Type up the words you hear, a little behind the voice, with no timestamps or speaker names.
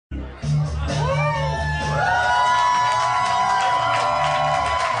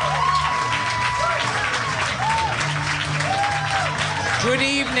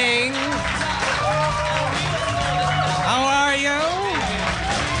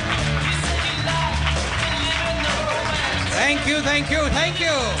Thank you, thank you, thank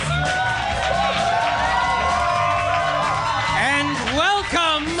you. And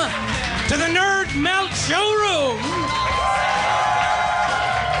welcome to the Nerd Melt Showroom.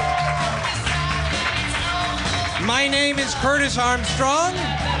 My name is Curtis Armstrong,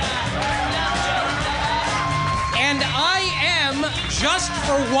 and I am, just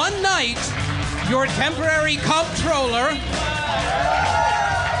for one night, your temporary comptroller.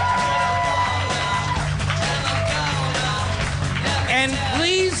 And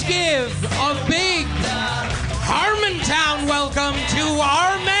please give a big Harmontown welcome to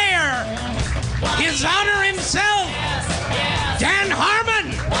our mayor, His Honor himself, Dan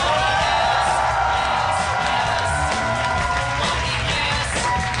Harmon.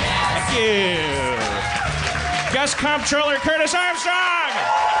 Thank you. Guest comptroller Curtis Armstrong.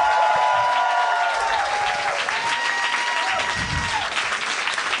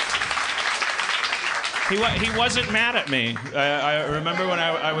 He wasn't mad at me. I remember when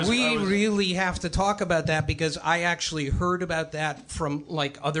I was... We really have to talk about that because I actually heard about that from,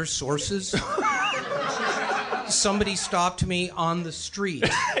 like, other sources. Somebody stopped me on the street.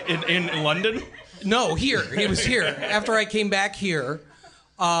 In London? No, here. It was here. After I came back here,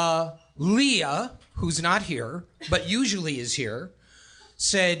 Leah, who's not here, but usually is here,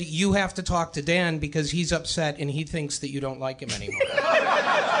 said, you have to talk to Dan because he's upset and he thinks that you don't like him anymore.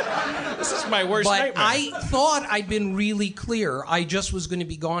 This is my worst nightmare. But I thought I'd been really clear. I just was going to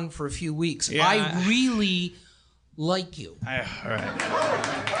be gone for a few weeks. Yeah. I really like you. All right.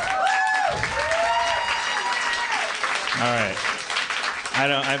 All right.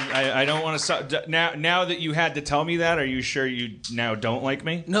 I don't want to stop. Now that you had to tell me that, are you sure you now don't like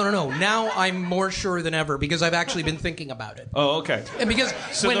me? No. Now I'm more sure than ever because I've actually been thinking about it. Oh, okay. And because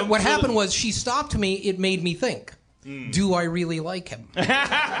what happened was she stopped me, it made me think. Do I really like him?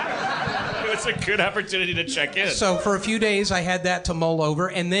 It was a good opportunity to check in. So for a few days I had that to mull over,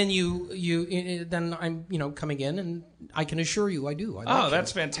 and then then I'm coming in, and I can assure you I do. I like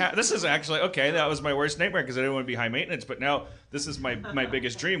that's fantastic. This is actually okay. That was my worst nightmare because I didn't want to be high maintenance, but now this is my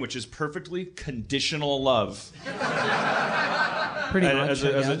biggest dream, which is perfectly conditional love. Pretty much.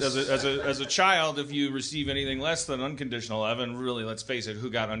 As a child, if you receive anything less than unconditional love, and really, let's face it, who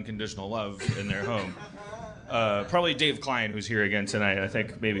got unconditional love in their home? Probably Dave Klein, who's here again tonight. I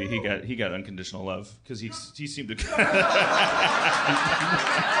think maybe he got unconditional love because he seemed to.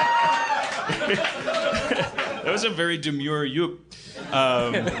 That was a very demure you.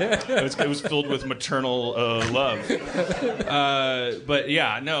 It was filled with maternal love. But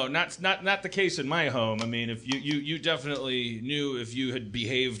yeah, no, not the case in my home. I mean, if you definitely knew if you had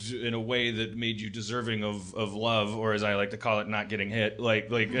behaved in a way that made you deserving of love, or as I like to call it, not getting hit.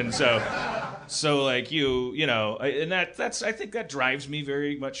 And so like and that's I think that drives me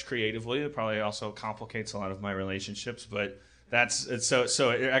very much creatively. It probably also complicates a lot of my relationships, but.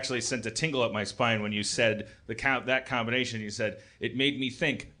 So it actually sent a tingle up my spine when you said that combination. You said it made me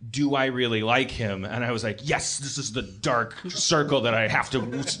think, do I really like him? And I was like, yes, this is the dark circle that I have to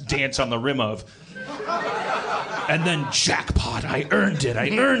dance on the rim of. And then jackpot, I earned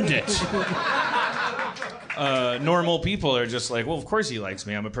it. Normal people are just like, well, of course he likes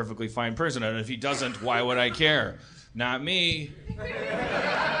me. I'm a perfectly fine person, and if he doesn't, why would I care? Not me.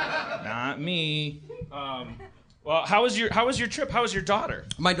 Not me. Well, how was your trip? How was your daughter?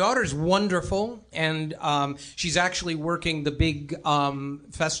 My daughter's wonderful, and she's actually working the big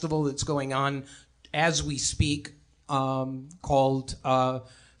festival that's going on as we speak, called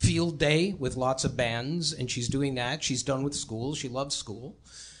Field Day with lots of bands, and she's doing that. She's done with school. She loves school.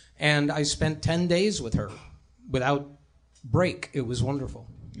 And I spent 10 days with her without break. It was wonderful.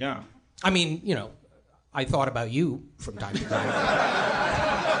 Yeah. I mean, I thought about you from time to time.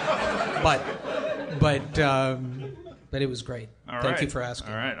 But it was great. Thank you for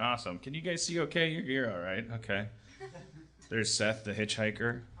asking. All right, awesome. Can you guys see okay? You're all right. Okay. There's Seth, the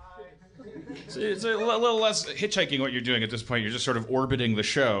hitchhiker. It's a little less hitchhiking what you're doing at this point. You're just sort of orbiting the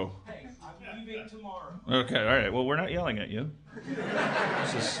show. Hey, I'm leaving tomorrow. Okay, all right. Well, we're not yelling at you.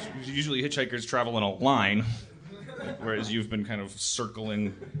 Usually hitchhikers travel in a line, whereas you've been kind of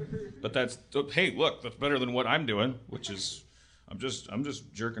circling. But hey, look, that's better than what I'm doing, which is I'm just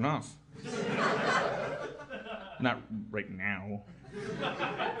jerking off. Not right now.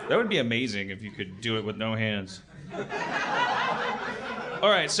 That would be amazing if you could do it with no hands. All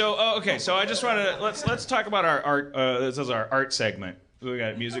right, so I just want to let's talk about our art. This is our art segment. We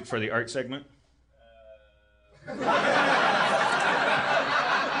got music for the art segment.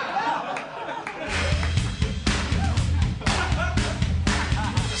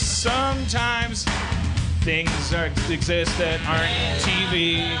 Sometimes things exist that aren't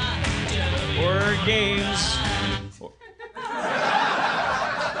TV or games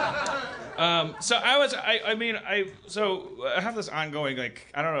So I have this ongoing, like,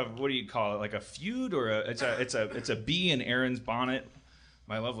 I don't know, what do you call it, like a feud, or it's a bee in Aaron's bonnet.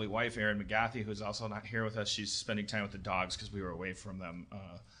 My lovely wife, Erin McGathy, who's also not here with us, she's spending time with the dogs because we were away from them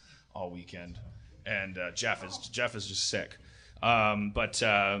all weekend, and Jeff is just sick.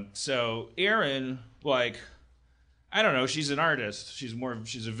 So Erin, like, I don't know, she's an artist. She's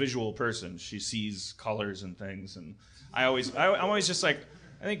a visual person. She sees colors and things, and I'm always just like,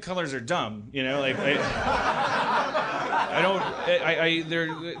 I think colors are dumb, you know. Like,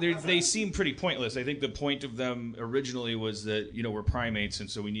 they seem pretty pointless. I think the point of them originally was that, you know, we're primates, and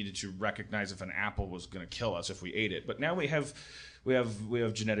so we needed to recognize if an apple was going to kill us if we ate it. But now we have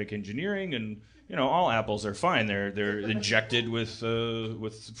genetic engineering, and, you know, all apples are fine. They're injected with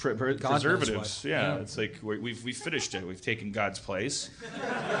preservatives. Yeah, it's like we've finished it. We've taken God's place.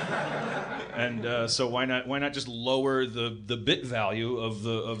 And so why not just lower the bit value of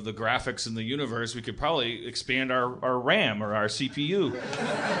the graphics in the universe? We could probably expand our RAM or our CPU.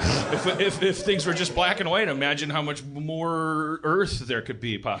 if things were just black and white, imagine how much more Earth there could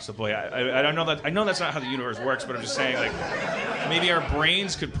be possibly. I don't know that. I know that's not how the universe works, but I'm just saying, like, maybe our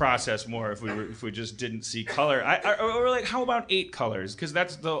brains could process more if we just didn't see color. Or like, how about 8 colors? Because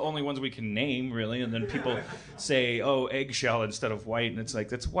that's the only ones we can name, really. And then people say, oh, eggshell instead of white, and it's like,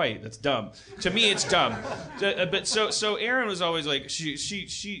 that's white. That's dumb. To me, it's dumb. But so Erin was always like, she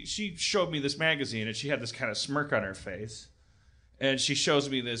showed me this magazine, and she had this kind of smirk on her face, and she shows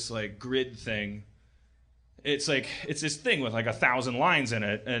me this, like, grid thing. It's like, it's this thing with like 1,000 lines in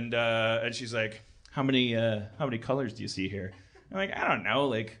it, and she's like, how many colors do you see here? I'm like, I don't know,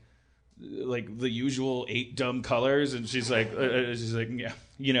 like the usual 8 dumb colors. And she's like, yeah,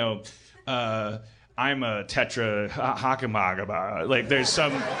 you know, I'm a tetra hakamaga. Like, there's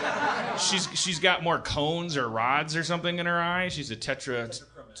some, she's got more cones or rods or something in her eye. She's a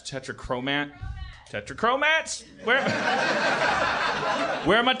tetrachromat. Tetrachromats? Where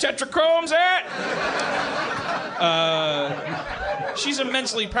are my tetrachromes at? She's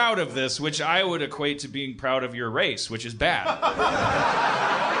immensely proud of this, which I would equate to being proud of your race, which is bad.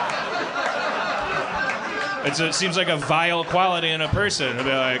 It seems like a vile quality in a person to be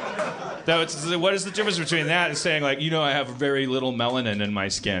like, what is the difference between that and saying, like, you know, I have very little melanin in my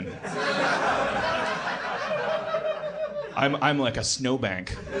skin. I'm like a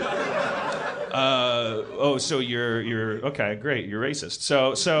snowbank. So you're okay, great, you're racist.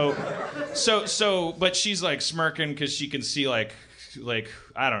 So, but she's like smirking because she can see like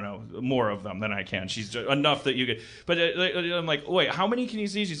I don't know, more of them than I can. She's enough that you could. But I'm like, wait, how many can you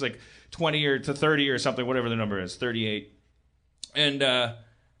see? She's like 20 or to 30 or something, whatever the number is, 38. And so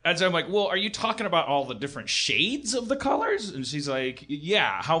I'm like, well, are you talking about all the different shades of the colors? And she's like,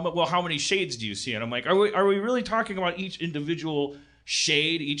 yeah. How many shades do you see? And I'm like, are we really talking about each individual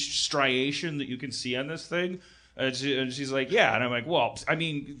shade, each striation that you can see on this thing? And she's like, yeah. And I'm like, well, I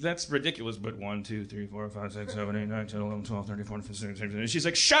mean, that's ridiculous, but 1, 2, 3, 4, 5, 6, 7, 8, 9, 10, 11, 12, 13, 14, 15, 16, 17. And she's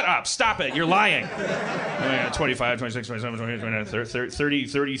like, shut up, stop it, you're lying. 25, 26, 27, 28, 29, 30,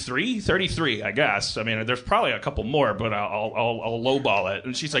 33, I guess. I mean, there's probably a couple more, but I'll lowball it.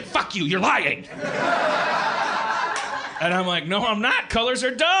 And she's like, fuck you, you're lying. And I'm like, no, I'm not. Colors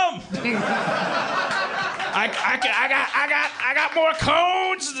are dumb. I got more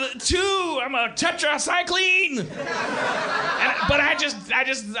cones too. I'm a tetracycline. But I just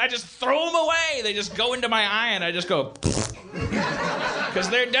throw them away. They just go into my eye, and I just go, because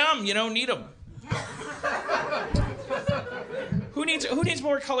they're dumb. You don't need them. Who needs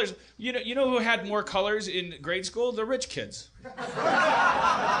more colors? You know who had more colors in grade school? The rich kids. Going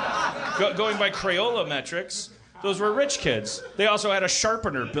by Crayola metrics, those were rich kids. They also had a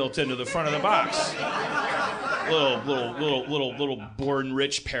sharpener built into the front of the box. Little born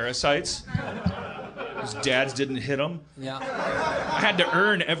rich parasites. His dads didn't hit them. Yeah. I had to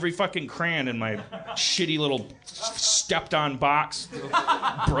earn every fucking crayon in my shitty little stepped on box.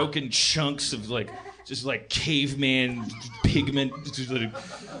 Broken chunks of just caveman pigment.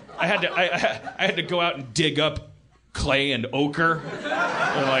 I had to go out and dig up clay and ochre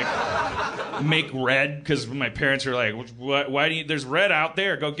and make red, because my parents were like, why do you, there's red out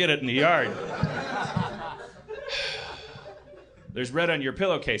there, go get it in the yard. There's red on your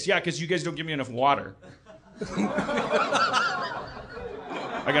pillowcase. Yeah, because you guys don't give me enough water. I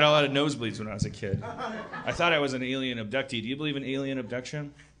got a lot of nosebleeds when I was a kid. I thought I was an alien abductee. Do you believe in alien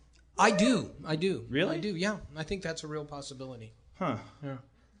abduction? I do. Really? I do, yeah. I think that's a real possibility. Huh. Yeah.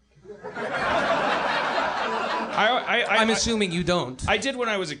 I'm assuming you don't. I did when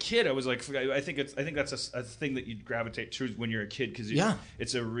I was a kid. I was like, I think that's a thing that you'd gravitate to when you're a kid, because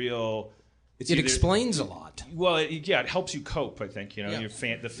it's a real... It explains a lot. Well, it helps you cope, I think. You know,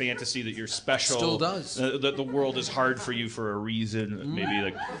 the fantasy that you're special. Still does. That the world is hard for you for a reason. Maybe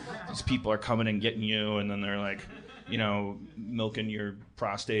like these people are coming and getting you, and then they're like, you know, milking your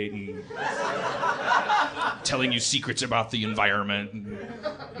prostate and telling you secrets about the environment. And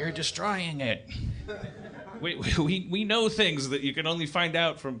you're destroying it. We know things that you can only find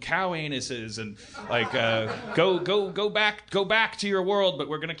out from cow anuses, and like go back to your world, but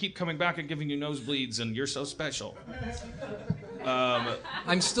we're gonna keep coming back and giving you nosebleeds, and you're so special.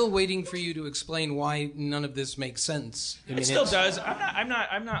 I'm still waiting for you to explain why none of this makes sense. I mean, it still does. I'm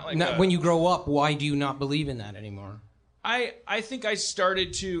not like when you grow up, why do you not believe in that anymore? I think I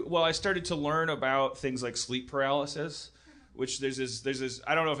started to learn about things like sleep paralysis. Which there's this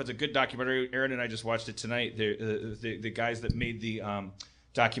I don't know if it's a good documentary. Aaron and I just watched it tonight. The guys that made the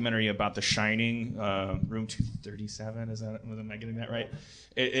documentary about The Shining, Room 237. Am I getting that right?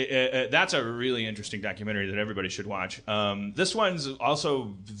 That's a really interesting documentary that everybody should watch. This one's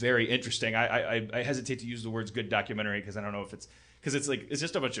also very interesting. I hesitate to use the words good documentary because I don't know if it's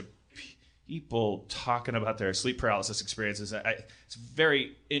just a bunch of people talking about their sleep paralysis experiences. It's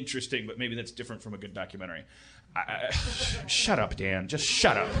very interesting, but maybe that's different from a good documentary. Shut up, Dan. Just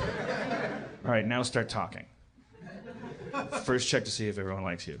shut up. All right, now start talking. First, check to see if everyone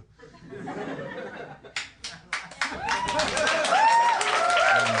likes you.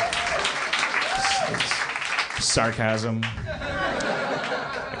 Sarcasm.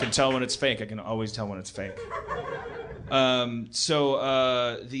 I can tell when it's fake. I can always tell when it's fake. The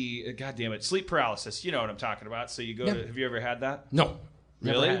goddamn it, sleep paralysis. You know what I'm talking about. So you go to. Have you ever had that? No.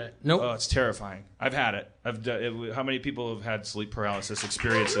 Really? Never had it. Nope. Oh, it's terrifying. I've had it. How many people have had sleep paralysis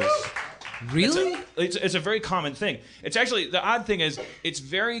experiences? Really? It's a very common thing. It's actually, the odd thing is, it's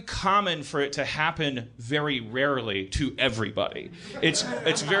very common for it to happen very rarely to everybody. It's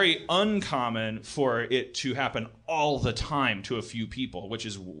very uncommon for it to happen all the time to a few people, which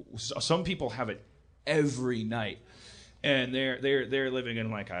is, some people have it every night. And they're living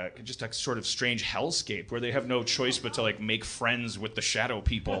in like just a sort of strange hellscape where they have no choice but to like make friends with the shadow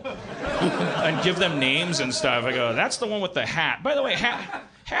people and give them names and stuff. I go, that's the one with the hat. By the way,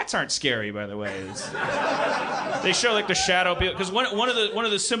 hats aren't scary. By the way, they show like the shadow people because one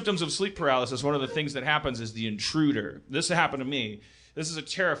of the symptoms of sleep paralysis, one of the things that happens is the intruder. This happened to me. This is a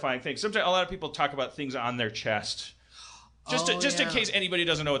terrifying thing. Sometimes a lot of people talk about things on their chest. Just in case anybody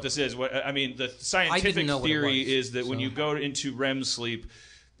doesn't know what this is, the scientific theory is that when you go into REM sleep,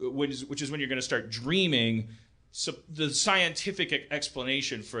 which is when you're going to start dreaming, so the scientific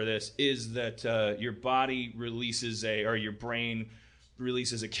explanation for this is that your body releases your brain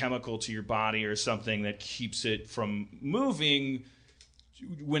releases a chemical to your body or something that keeps it from moving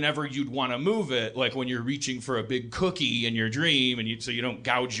whenever you'd want to move it, like when you're reaching for a big cookie in your dream, and so you don't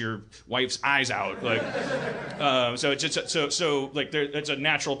gouge your wife's eyes out. Like, so it's just it's a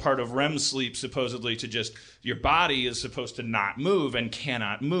natural part of REM sleep, supposedly, to just your body is supposed to not move and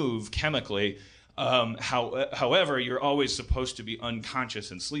cannot move chemically. However, you're always supposed to be unconscious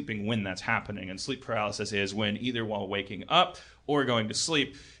and sleeping when that's happening. And sleep paralysis is when either while waking up or going to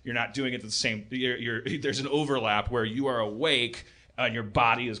sleep, you're not doing it at the same. There's an overlap where you are awake. And your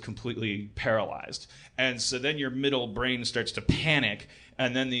body is completely paralyzed. And so then your middle brain starts to panic.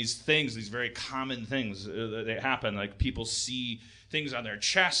 And then these very common things that happen, like people see things on their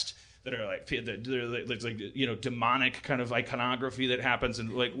chest that are like demonic kind of iconography that happens.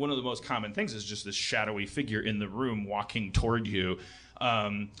 And like one of the most common things is just this shadowy figure in the room walking toward you.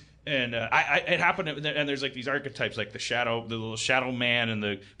 It happened, and there's like these archetypes, like the little shadow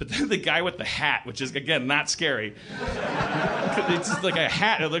man, but then the guy with the hat, which is again not scary. It's just like a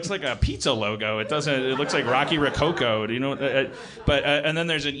hat. It looks like a pizza logo. It doesn't. It looks like Rocky Rococo, you know. And then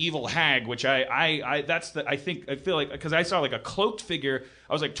there's an evil hag, which I feel like because I saw like a cloaked figure.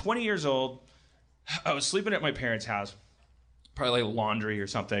 I was like 20 years old. I was sleeping at my parents' house, probably like laundry or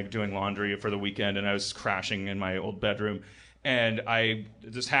something, doing laundry for the weekend, and I was crashing in my old bedroom. And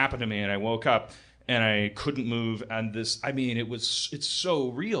this happened to me, and I woke up, and I couldn't move. And it's so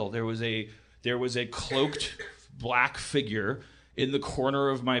real. There was a cloaked black figure in the corner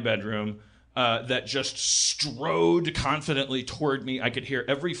of my bedroom that just strode confidently toward me. I could hear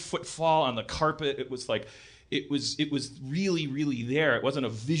every footfall on the carpet. It was like, it was really, really there. It wasn't a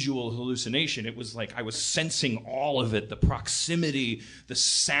visual hallucination. It was like I was sensing all of it, the proximity, the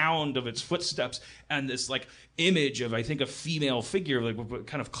sound of its footsteps, and this like image of, I think, a female figure, like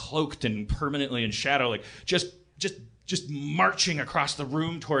kind of cloaked and permanently in shadow, like just marching across the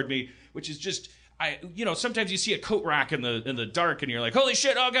room toward me, which is just, sometimes you see a coat rack in the dark, and you're like, holy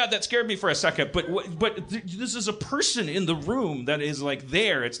shit, oh god, that scared me for a second. But this is a person in the room that is like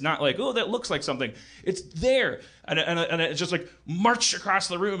there. It's not like, oh, that looks like something. It's there, and it just like marched across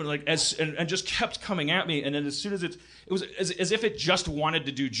the room and just kept coming at me. And then as soon as it was as if it just wanted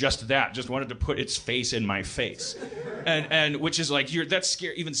to do just that, just wanted to put its face in my face, and which is like that's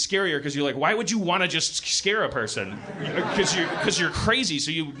even scarier because you're like, why would you want to just scare a person? Because you're crazy.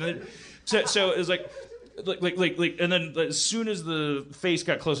 So it was like, and then as soon as the face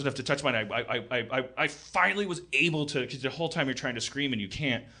got close enough to touch mine, I finally was able to, because the whole time you're trying to scream and you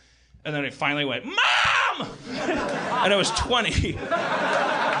can't, and then I finally went, Mom! And I was 20, and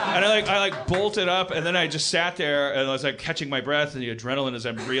I bolted up, and then I just sat there, and I was like catching my breath, and the adrenaline as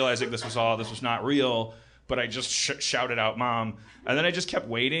I'm realizing this was not real, but I just shouted out, Mom, and then I just kept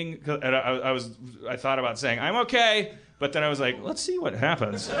waiting, and I thought about saying, I'm okay. But then I was like, let's see what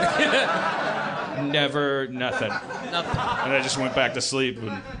happens. Never, nothing. And I just went back to sleep.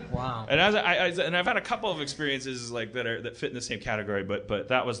 Wow. And I've had a couple of experiences like that fit in the same category, but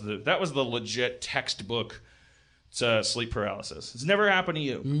that was the legit textbook sleep paralysis. It's never happened to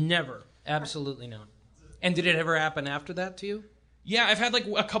you. Never, absolutely not. And did it ever happen after that to you? Yeah, I've had like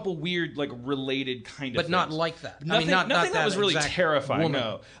a couple weird like related kind of. But things. Not like that. Nothing, not that that was really terrifying. Woman.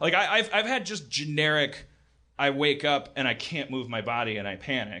 No, like I've had just generic. I wake up and I can't move my body and I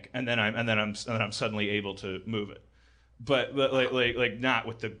panic, and then I'm suddenly able to move it, but like not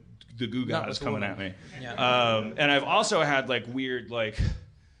with the goo gagas coming at me. Yeah. And I've also had like weird I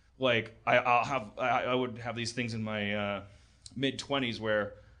would have these things in my mid-20s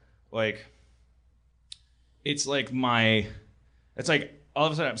where like it's like all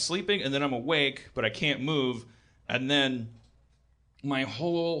of a sudden I'm sleeping and then I'm awake but I can't move, and then my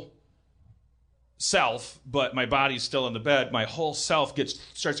whole self, but my body's still in the bed, my whole self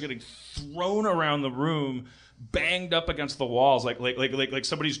starts getting thrown around the room, banged up against the walls like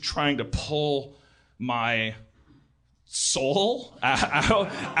somebody's trying to pull my soul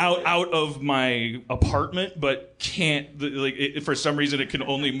out of my apartment, but can't, for some reason it can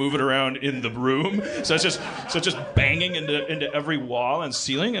only move it around in the room, so it's just banging into every wall and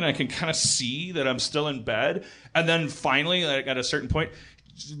ceiling, and I can kind of see that I'm still in bed, and then finally like, at a certain point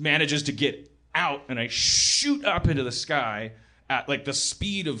manages to get out, and I shoot up into the sky at like the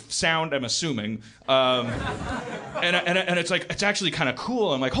speed of sound, I'm assuming, and it's like it's actually kind of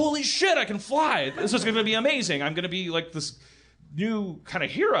cool. I'm like, holy shit, I can fly! This is going to be amazing. I'm going to be like this new kind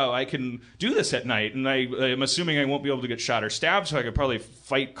of hero. I can do this at night, and I'm assuming I won't be able to get shot or stabbed, so I could probably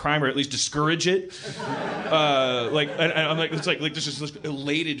fight crime or at least discourage it. And I'm like, it's like this just this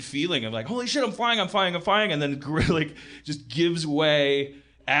elated feeling. I'm like, holy shit, I'm flying, and then like just gives way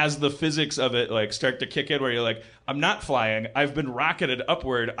as the physics of it like start to kick in, where you're like, I'm not flying, I've been rocketed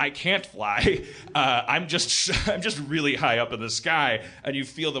upward, I can't fly, I'm just really high up in the sky, and you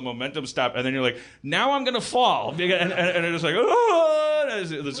feel the momentum stop, and then you're like, now I'm gonna fall, and it's like, oh,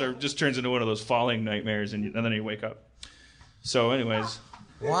 it just turns into one of those falling nightmares, and then you wake up. So anyways,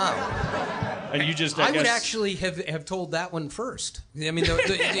 wow. And you just I would actually have told that one first. I mean,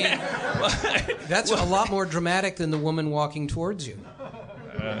 that's a lot more dramatic than the woman walking towards you.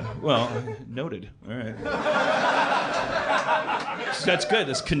 Well, noted. All right. That's good.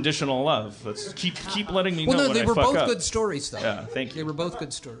 That's conditional love. Let's keep letting me know when I fuck up. Well, no, they were both good stories, though. Yeah, thank you. They were both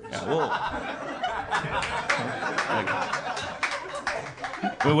good stories. Yeah, well,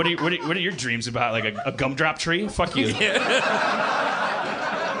 what are your dreams about? Like a gumdrop tree? Fuck you.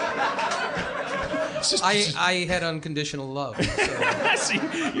 I had unconditional love. So. See,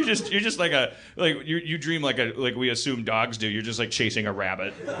 you're just like you dream like we assume dogs do. You're just like chasing a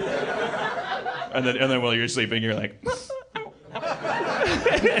rabbit, and then while you're sleeping, you're like,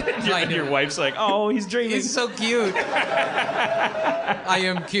 and your wife's like, oh, he's dreaming. He's so cute. I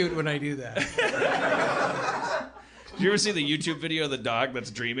am cute when I do that. Did you ever see the YouTube video of the dog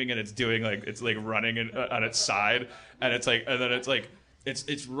that's dreaming and it's doing like it's like running on its side, and it's like, and then it's like.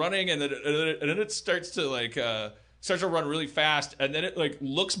 It's running, and then it starts to run really fast, and then it like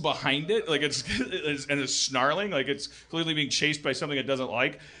looks behind it, like it's snarling, like it's clearly being chased by something it doesn't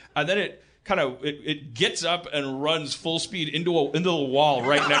like, and then it kind of it gets up and runs full speed into the wall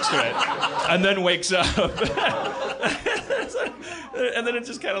right next to it, and then wakes up, and then it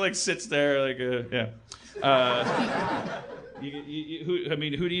just kind of like sits there like yeah. Who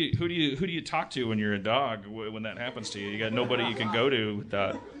do you talk to when you're a dog when that happens to you? You got nobody you can go to with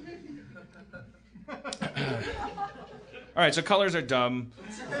that. All right, so colors are dumb.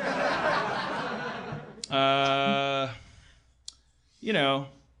 I'll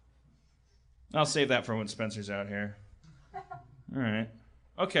save that for when Spencer's out here. All right.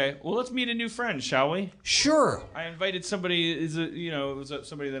 Okay, well, let's meet a new friend, shall we? Sure. I invited somebody,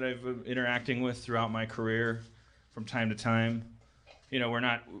 somebody that I've been interacting with throughout my career from time to time. We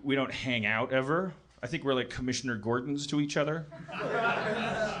don't hang out ever. I think we're like Commissioner Gordons to each other.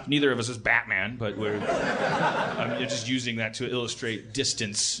 Neither of us is Batman, but I'm just using that to illustrate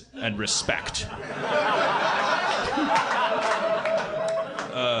distance and respect.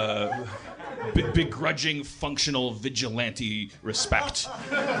 Begrudging, functional, vigilante respect.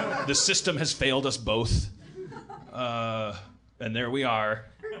 The system has failed us both. And there we are.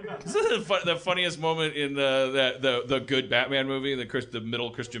 This is the funniest moment in the good Batman movie, the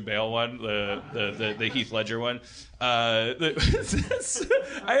middle Christian Bale one, the Heath Ledger one. I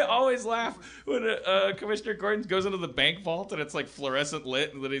always laugh when Commissioner Gordon goes into the bank vault and it's like fluorescent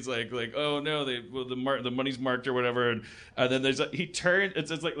lit, and then he's like oh no, the money's marked or whatever, and then he turns.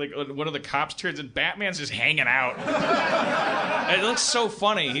 It's like one of the cops turns and Batman's just hanging out. And it looks so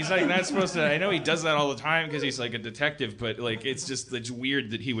funny. He's like not supposed to. I know he does that all the time because he's like a detective, but like it's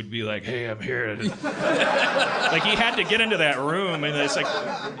weird that he would be like, hey, I'm here. Like he had to get into that room, and it's like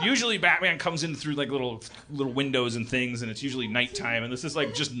usually Batman comes in through like little windows and things, and it's usually nighttime, and this is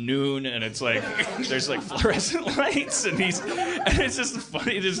like just noon, and it's like there's like fluorescent lights, and it's just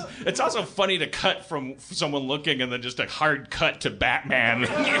funny. It's also funny to cut from someone looking and then just a hard cut to Batman.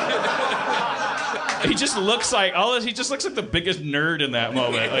 He just looks like the biggest nerd in that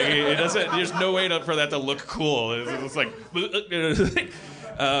moment. Like it doesn't. There's no way for that to look cool. It's like.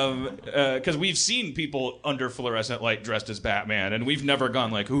 Because we've seen people under fluorescent light dressed as Batman, and we've never gone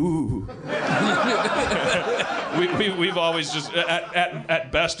like, ooh. We've always just,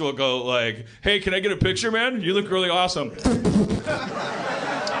 at best, we'll go like, hey, can I get a picture, man? You look really awesome.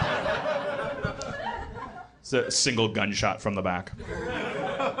 It's a single gunshot from the back.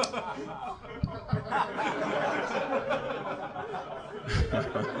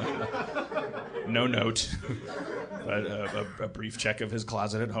 No note. A brief check of his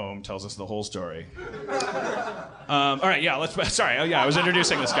closet at home tells us the whole story. All right, yeah, sorry, I was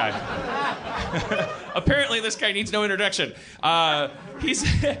introducing this guy. Apparently this guy needs no introduction. He's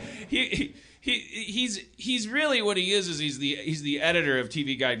really what he is he's the editor of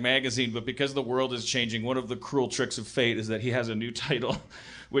TV Guide magazine, but because the world is changing, one of the cruel tricks of fate is that he has a new title,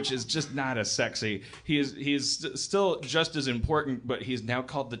 which is just not as sexy. He is still just as important, but he's now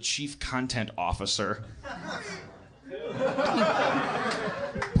called the Chief Content Officer.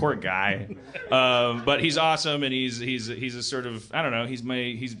 Poor guy, but he's awesome, and he's a sort of, I don't know, he's my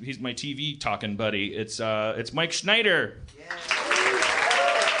TV talking buddy. It's Mike Schneider. Yeah.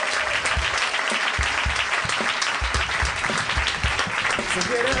 So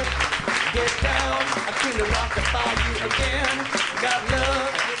get up, get down, I came to rock the fire again. Got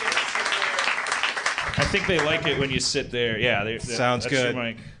love. I think they like it when you sit there. Yeah, sounds good. Your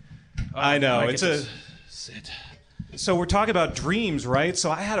mic. I know Mike, sit. So we're talking about dreams, right? So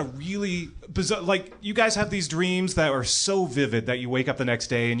I had a really bizarre, like, you guys have these dreams that are so vivid that you wake up the next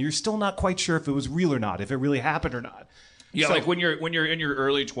day and you're still not quite sure if it was real or not, if it really happened or not. Yeah, so, like when you're in your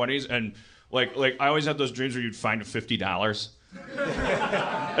early 20s, and like I always had those dreams where you'd find $50.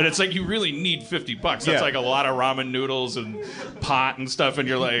 And it's like you really need $50. That's like a lot of ramen noodles and pot and stuff, and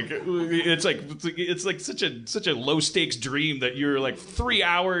you're like, it's like such a low stakes dream that you're like 3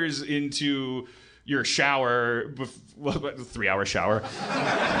 hours into your shower, 3 hour shower.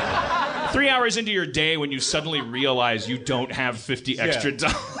 3 hours into your day when you suddenly realize you don't have 50 extra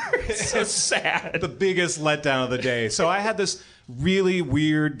dollars. It's so sad. The biggest letdown of the day. So I had this really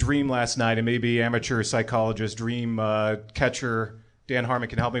weird dream last night, and maybe amateur psychologist, dream catcher Dan Harmon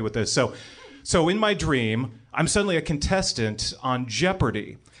can help me with this. So in my dream, I'm suddenly a contestant on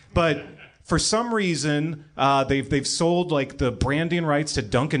Jeopardy, but for some reason, they've sold like the branding rights to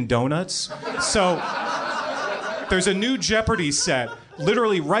Dunkin' Donuts. So there's a new Jeopardy set.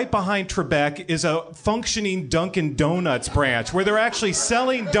 Literally right behind Trebek is a functioning Dunkin' Donuts branch where they're actually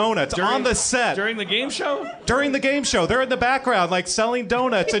selling donuts on the set. During the game show? During the game show. They're in the background like selling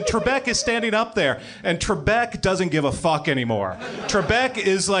donuts, and Trebek is standing up there. And Trebek doesn't give a fuck anymore. Trebek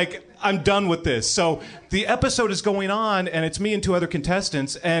is like, I'm done with this. So the episode is going on, and it's me and two other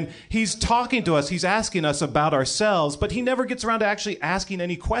contestants, and he's talking to us. He's asking us about ourselves, but he never gets around to actually asking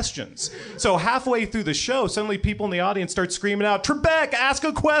any questions. So halfway through the show, suddenly people in the audience start screaming out, Trebek, ask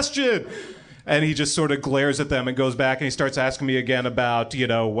a question! And he just sort of glares at them and goes back, and he starts asking me again about,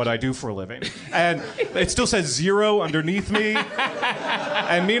 what I do for a living. And it still says 0 underneath me.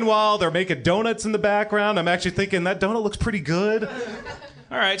 And meanwhile, they're making donuts in the background. I'm actually thinking, that donut looks pretty good.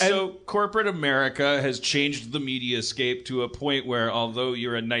 All right, so corporate America has changed the mediascape to a point where, although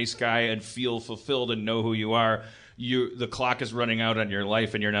you're a nice guy and feel fulfilled and know who you are, the clock is running out on your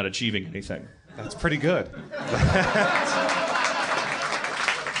life and you're not achieving anything. That's pretty good.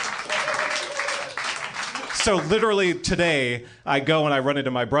 So literally today, I go and I run into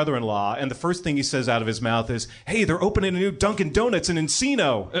my brother-in-law, and the first thing he says out of his mouth is, "Hey, they're opening a new Dunkin' Donuts in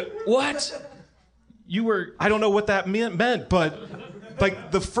Encino." What? I don't know what that meant, but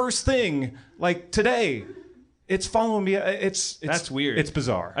like the first thing, like today, it's following me. That's weird. It's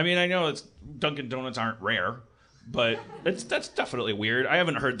bizarre. I mean, I know Dunkin' Donuts aren't rare, but that's definitely weird. I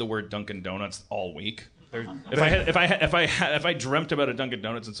haven't heard the word Dunkin' Donuts all week. If I dreamt about a Dunkin'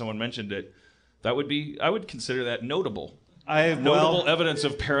 Donuts and someone mentioned it, I would consider that notable. Notable evidence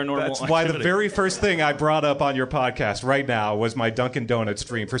of paranormal That's activity. why the very first thing I brought up on your podcast right now was my Dunkin' Donuts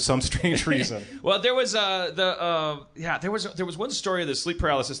dream for some strange reason. Well, there was there was one story of the sleep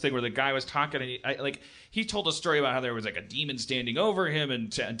paralysis thing where the guy was talking and he told a story about how there was like a demon standing over him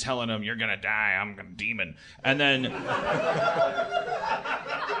and telling him, "You're gonna die, I'm a demon," and then.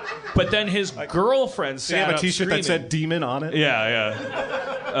 But then his girlfriend sat up. You have a T-shirt screaming. that said "demon" on it.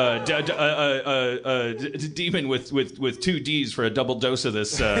 Yeah. Demon with two D's for a double dose of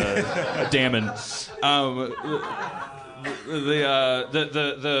this damon.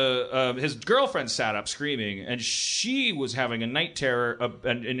 His girlfriend sat up screaming, and she was having a night terror.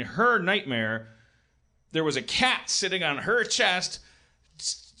 And in her nightmare, there was a cat sitting on her chest,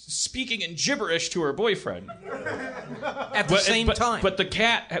 speaking in gibberish to her boyfriend at the same time. But the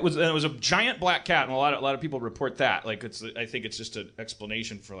cat was a giant black cat, and a lot of people report that. Like I think it's just an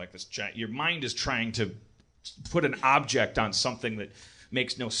explanation for like this giant. Your mind is trying to put an object on something that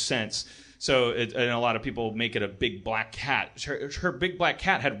makes no sense. So and a lot of people make it a big black cat. Her big black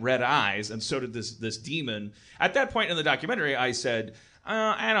cat had red eyes, and so did this demon. At that point in the documentary, I said,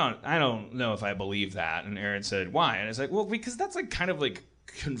 I don't know if I believe that. And Aaron said, "Why?" And it's like, well, because that's like kind of like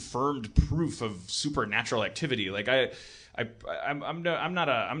confirmed proof of supernatural activity. Like I'm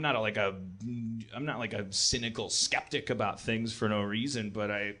not like a cynical skeptic about things for no reason, but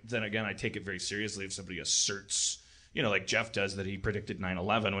then again I take it very seriously if somebody asserts, like Jeff does, that he predicted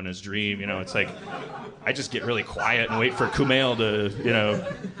 9/11 in his dream. It's like I just get really quiet and wait for Kumail to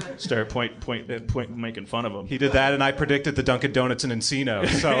start point making fun of him. He did that, and I predicted the Dunkin' Donuts in Encino.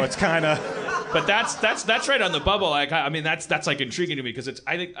 So it's kind of. But that's right on the bubble. Like I mean, that's like intriguing to me because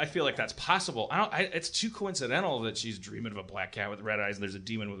I feel like that's possible. It's too coincidental that she's dreaming of a black cat with red eyes and there's a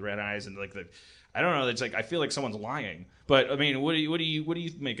demon with red eyes and like I don't know. It's like I feel like someone's lying. But I mean, what do you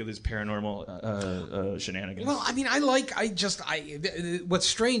make of this paranormal shenanigans? Well, I mean, what's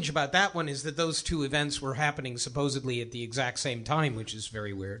strange about that one is that those two events were happening supposedly at the exact same time, which is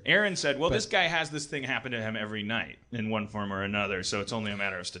very weird. Aaron said, "Well, this guy has this thing happen to him every night in one form or another, so it's only a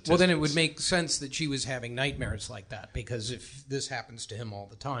matter of statistics." Well, then it would make sense that she was having nightmares like that because if this happens to him all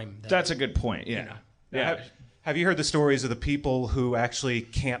the time, then, that's a good point. Yeah. Have you heard the stories of the people who actually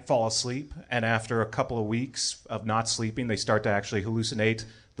can't fall asleep, and after a couple of weeks of not sleeping, they start to actually hallucinate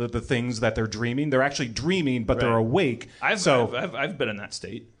the things that they're dreaming? They're actually dreaming, but they're awake. I've been in that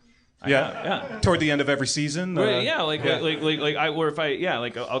state. Yeah. Toward the end of every season. I'll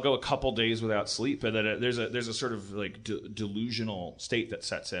go a couple days without sleep, and then there's a sort of like delusional state that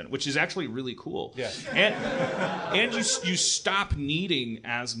sets in, which is actually really cool. Yeah. And you stop needing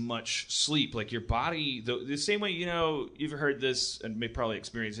as much sleep. Like your body, the same way you've heard this and may probably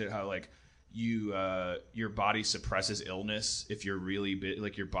experience it, how like your body suppresses illness if you're really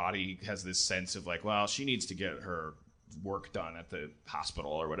like your body has this sense of like, well, she needs to get her work done at the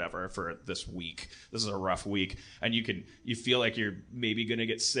hospital or whatever for this week. This is a rough week, and you feel like you're maybe gonna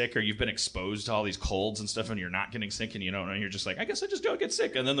get sick, or you've been exposed to all these colds and stuff, and you're not getting sick, and you don't know. You're just like, I guess I just don't get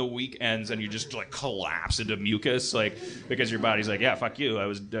sick, and then the week ends, and you just like collapse into mucus, like because your body's like, yeah, fuck you,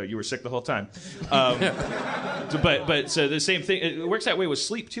 you were sick the whole time. But so the same thing. It works that way with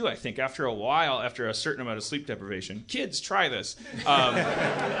sleep too. I think after a while, after a certain amount of sleep deprivation, kids try this.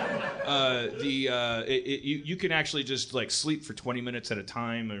 You can actually just like sleep for 20 minutes at a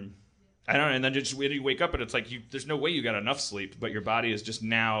time, and I don't know, and then just when you wake up and it's like there's no way you got enough sleep, but your body is just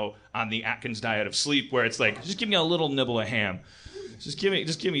now on the Atkins diet of sleep, where it's like, just give me a little nibble of ham, just give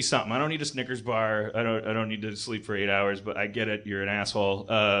me something. I don't need a Snickers bar. I don't need to sleep for 8 hours, but I get it. You're an asshole.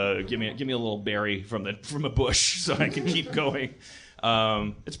 Give me a little berry from a bush so I can keep going.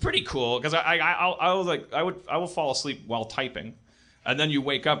 It's pretty cool because I will fall asleep while typing. And then you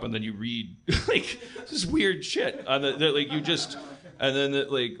wake up and then you read like this weird shit. I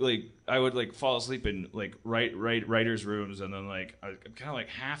would like fall asleep in like writers' rooms, and then like I'm kind of like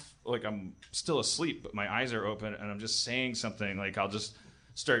half like I'm still asleep, but my eyes are open, and I'm just saying something. Like I'll just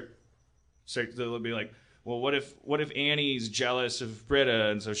start. They'll be like, well, what if Annie's jealous of Britta,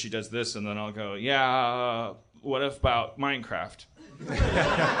 and so she does this, and then I'll go, yeah, what if about Minecraft?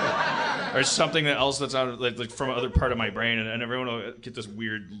 Or something else that's out of, like from other part of my brain, and everyone will get this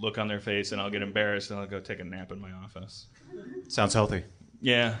weird look on their face, and I'll get embarrassed, and I'll go take a nap in my office. Sounds healthy.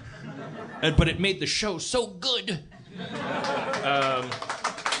 Yeah. But it made the show so good.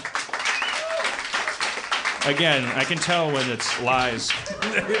 Again, I can tell when it's lies.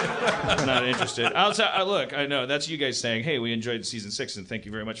 I'm not interested. Look, I know that's you guys saying, "Hey, we enjoyed season 6," and thank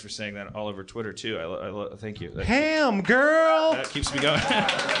you very much for saying that all over Twitter too. Thank you. Ham, girl. That keeps me going.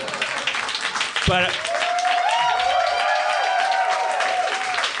 But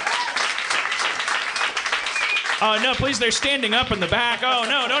oh no, please! They're standing up in the back. Oh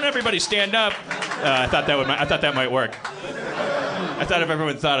no! Don't everybody stand up. I thought that might work. I thought if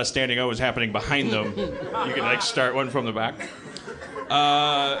everyone thought a standing O was happening behind them, you could like start one from the back.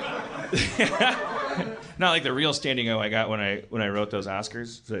 Not like the real standing O I got when I wrote those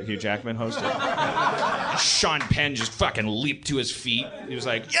Oscars that Hugh Jackman hosted. Sean Penn just fucking leaped to his feet. He was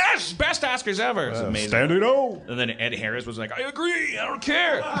like, "Yes, best Oscars ever." It was amazing. Standing O. And then Ed Harris was like, "I agree. I don't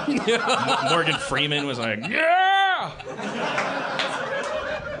care." Morgan Freeman was like, "Yeah."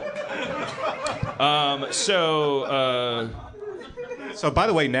 So, by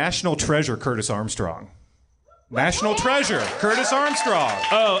the way, National Treasure Curtis Armstrong. National Treasure Curtis Armstrong.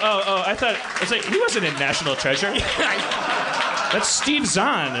 Oh! I thought it's like he wasn't in National Treasure. That's Steve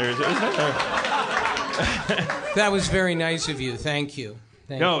Zahn. That was very nice of you. Thank you.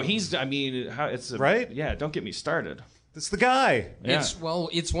 No, he's. I mean, right? Yeah, don't get me started. That's the guy. Yeah.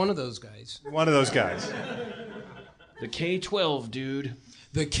 It's one of those guys. One of those guys. The K-12 dude.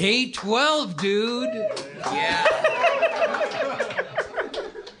 The K-12 dude. Yeah.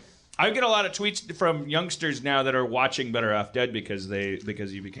 I get a lot of tweets from youngsters now that are watching Better Off Dead because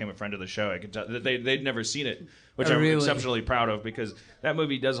you became a friend of the show. I can tell that they'd never seen it, which I'm exceptionally proud of because that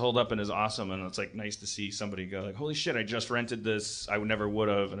movie does hold up and is awesome, and it's like nice to see somebody go like, "Holy shit, I just rented this. I never would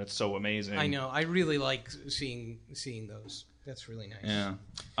have, and it's so amazing." I know. I really like seeing those. That's really nice.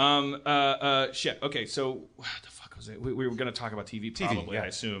 Yeah. Shit. Okay. So what the fuck was it? We were going to talk about TV, probably. Yeah. I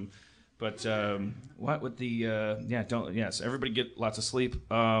assume. But what with the yes, everybody get lots of sleep.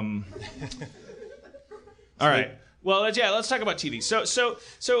 All right. Well, let's talk about TV. So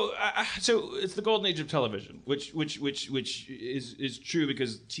it's the golden age of television, which is true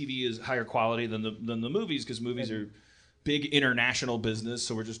because TV is higher quality than the movies because movies are big international business,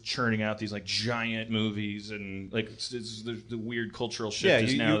 so we're just churning out these like giant movies and like it's the weird cultural shift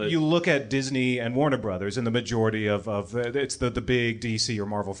is now. You look at Disney and Warner Brothers, and the majority of it's the big DC or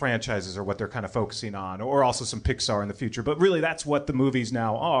Marvel franchises are what they're kind of focusing on, or also some Pixar in the future. But really, that's what the movies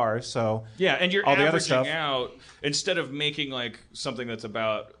now are. So yeah, and you're all the averaging other stuff out instead of making like something that's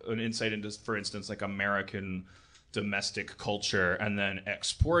about an insight into, for instance, like American domestic culture and then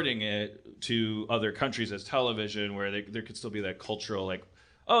exporting it to other countries as television where there could still be that cultural like,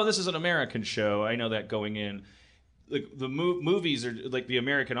 oh, this is an American show. I know that going in. Like the movies are like the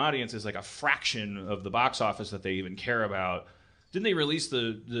American audience is like a fraction of the box office that they even care about. Didn't they release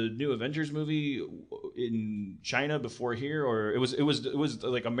the new Avengers movie in China before here, or it was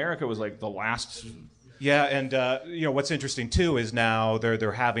like America was like the last. Yeah, and what's interesting too is now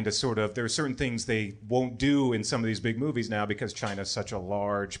they're having to sort of, there are certain things they won't do in some of these big movies now because China's such a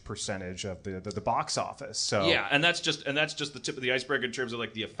large percentage of the box office. So yeah, and that's just the tip of the iceberg in terms of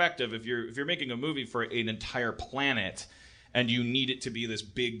like the effect of if you're making a movie for an entire planet and you need it to be this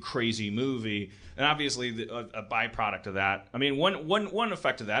big crazy movie, and obviously a byproduct of that. I mean, one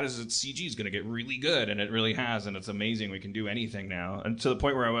effect of that is that CG is going to get really good, and it really has, and it's amazing. We can do anything now, and to the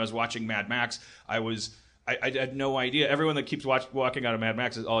point where I was watching Mad Max, I had no idea. Everyone that keeps walking out of Mad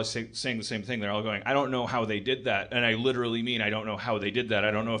Max is always saying the same thing. They're all going, I don't know how they did that. And I literally mean I don't know how they did that.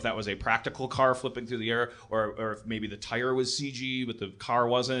 I don't know if that was a practical car flipping through the air or if maybe the tire was CG but the car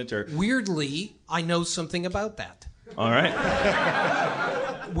wasn't. Or weirdly, I know something about that. All right.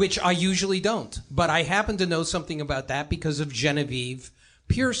 Which I usually don't. But I happen to know something about that because of Genevieve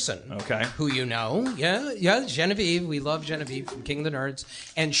Pearson. Okay. Who you know. Yeah, Genevieve. We love Genevieve from King of the Nerds.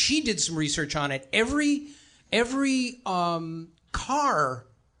 And she did some research on it. Every car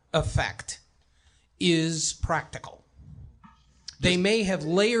effect is practical. They may have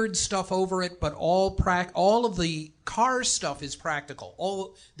layered stuff over it, but all of the car stuff is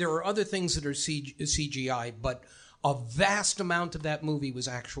practical. There are other things that are CGI, but a vast amount of that movie was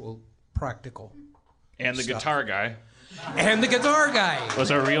actual practical And the stuff. guitar guy. and the guitar guy.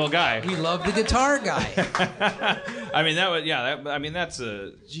 Was a real guy. We love the guitar guy. I mean, that's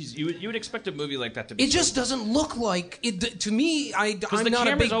a. Geez, you would expect a movie like that to be. It just doesn't look like it. To me, I'm the not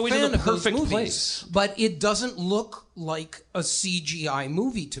a big camera's always fan in the of those perfect movies, place. but it doesn't look like a CGI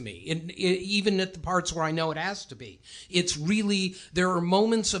movie to me. Even at the parts where I know it has to be, it's really there are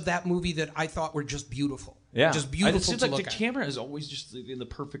moments of that movie that I thought were just beautiful. Yeah, just beautiful it seems to like look the at. camera is always just in the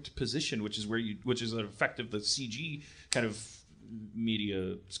perfect position, which is an effect of the CG kind of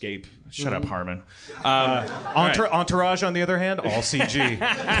mediascape. Shut up, Harmon. Entourage, on the other hand, all CG,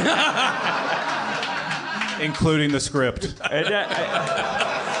 including the script. Wow.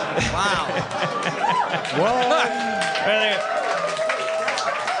 What?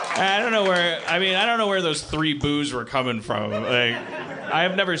 I don't know where. I mean, I don't know where those 3 boos were coming from. Like, I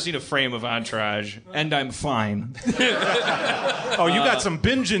have never seen a frame of Entourage, and I'm fine. Oh, you got some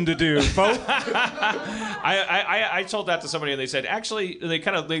binging to do, folks. I told that to somebody, and they said, actually, they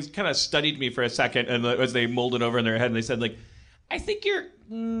kind of studied me for a second, and as they mulled it over in their head, and they said, like, I think you're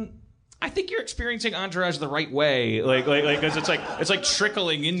experiencing Entourage the right way, like, because it's like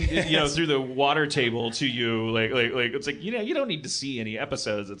trickling in, through the water table to you, like, it's like, you don't need to see any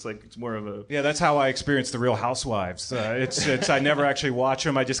episodes. It's like, it's more of a. Yeah, that's how I experienced The Real Housewives. It's I never actually watch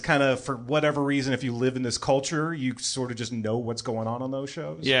them. I just kind of, for whatever reason, if you live in this culture, you sort of just know what's going on those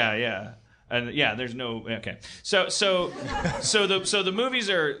shows. Yeah. And yeah, there's no okay. So the movies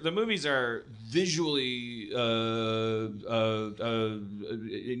are visually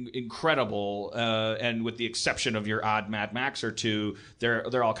incredible, and with the exception of your odd Mad Max or two,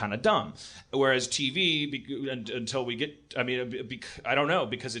 they're all kind of dumb. Whereas TV, until we get, I don't know,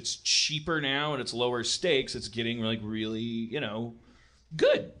 because it's cheaper now and it's lower stakes, it's getting like really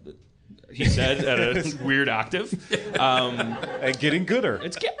good. He said at a weird octave, and getting gooder.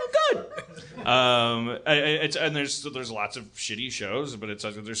 It's getting good. And there's lots of shitty shows, but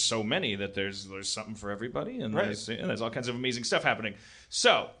there's so many that there's something for everybody, and right. there's all kinds of amazing stuff happening.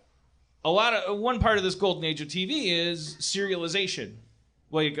 So, one part of this golden age of TV is serialization.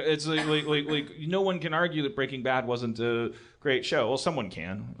 Like it's like no one can argue that Breaking Bad wasn't a great show. Well, someone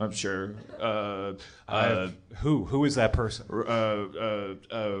can, I'm sure. Who is that person?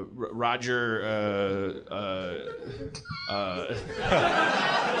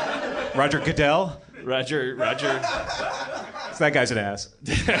 Roger Goodell? Roger. That guy's an ass.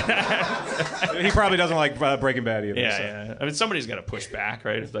 He probably doesn't like Breaking Bad either. Yeah. I mean, somebody's got to push back,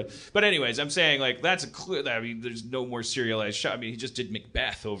 right? But anyways, I'm saying like that's a clue. I mean, there's no more serialized show. I mean, he just did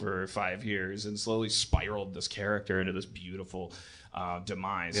Macbeth over 5 years and slowly spiraled this character into this beautiful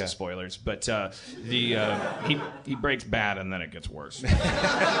demise. Yeah. Spoilers, but he breaks bad and then it gets worse.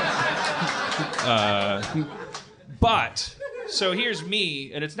 But so here's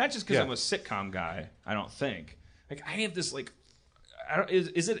me, and it's not just because I'm a sitcom guy. I don't think. Like I have this like,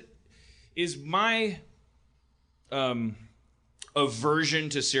 is my aversion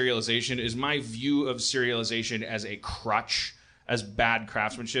to serialization, is my view of serialization as a crutch, as bad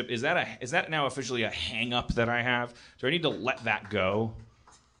craftsmanship, is that now officially a hang up that I have? Do I need to let that go?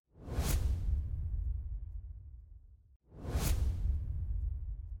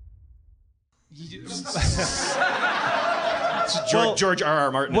 George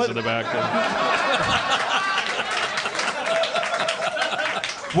R.R. Martin is in the back.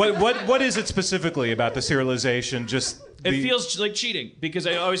 What is it specifically about the serialization? It feels like cheating because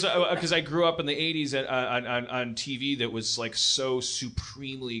I grew up in the 80s on TV that was like so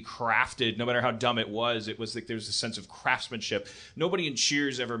supremely crafted. No matter how dumb it was like there was a sense of craftsmanship. Nobody in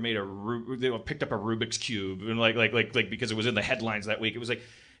Cheers ever made they picked up a Rubik's cube and like because it was in the headlines that week. It was like.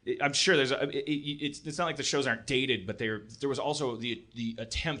 I'm sure it's not like the shows aren't dated, but there was also the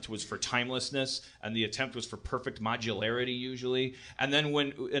attempt was for timelessness, and the attempt was for perfect modularity usually. And then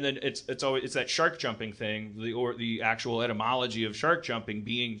it's that shark jumping thing, or the actual etymology of shark jumping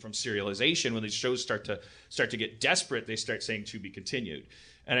being from serialization. When these shows start to get desperate, they start saying to be continued.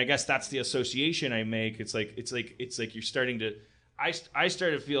 And I guess that's the association I make. It's like you're starting to. I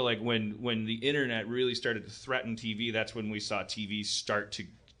started to feel like when the internet really started to threaten TV, that's when we saw TV start to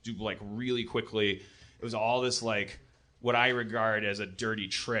do like really quickly. It was all this like what I regard as a dirty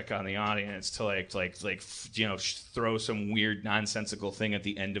trick on the audience to throw some weird nonsensical thing at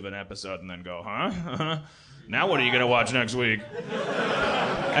the end of an episode and then go, huh? Now what are you gonna watch next week?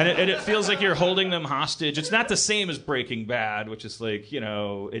 And it feels like you're holding them hostage. It's not the same as Breaking Bad, which is like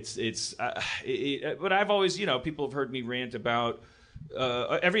but I've always people have heard me rant about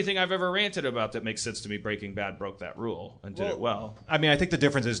everything I've ever ranted about that makes sense to me, Breaking Bad broke that rule and did it well. I mean, I think the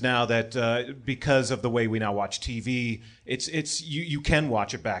difference is now that because of the way we now watch TV, it's you can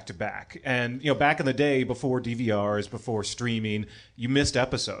watch it back to back. And back in the day, before DVRs, before streaming, you missed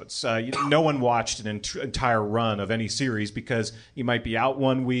episodes. No one watched an entire run of any series because you might be out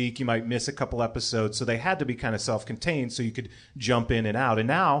one week, you might miss a couple episodes. So they had to be kind of self-contained so you could jump in and out. And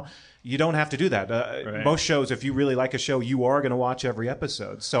now you don't have to do that. Right. Most shows, if you really like a show, you are going to watch every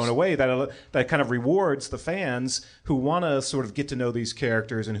episode. So in a way, that kind of rewards the fans who want to sort of get to know these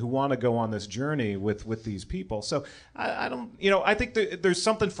characters and who want to go on this journey with these people. So I don't, I think there's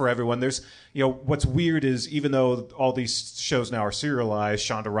something for everyone. There's, what's weird is even though all these shows now are serialized,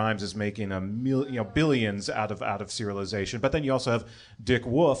 Shonda Rhimes is making billions out of serialization. But then you also have Dick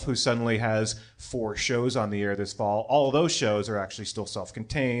Wolf, who suddenly has 4 shows on the air this fall. All of those shows are actually still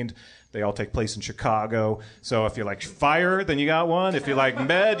self-contained. They all take place in Chicago. So if you like Fire, then you got one. If you like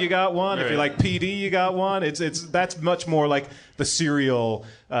Med, you got one. Right. If you like PD, you got one. That's much more like the serial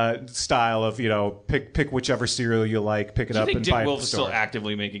style of pick whichever cereal you like, pick it up and buy it. Do you think Dick Wolf is still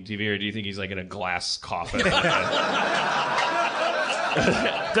actively making TV, or do you think he's like in a glass coffin?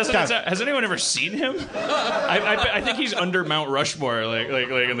 Has anyone ever seen him? I think he's under Mount Rushmore, like,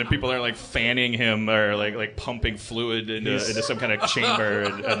 and the people are like fanning him or like pumping fluid into some kind of chamber,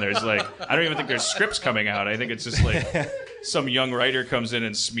 and there's like, I don't even think there's scripts coming out. I think it's just like some young writer comes in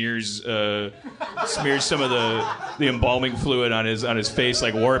and smears some of the embalming fluid on his face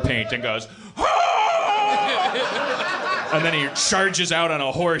like war paint and goes, and then he charges out on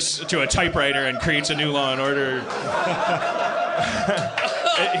a horse to a typewriter and creates a new Law and Order.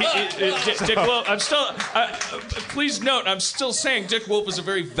 Dick Wolf, please note, I'm still saying Dick Wolf is a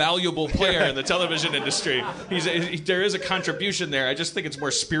very valuable player in the television industry. There is a contribution there. I just think it's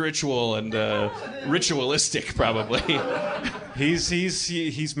more spiritual and ritualistic, probably.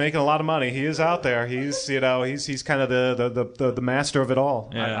 He's making a lot of money. He is out there. He's kind of the master of it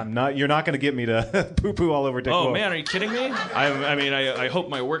all. Yeah. You're not going to get me to poo-poo all over Dick Wolf. Oh man, are you kidding me? I hope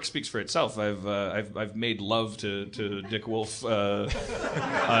my work speaks for itself. I've made love to Dick Wolf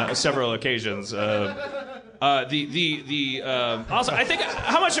several occasions. Also, I think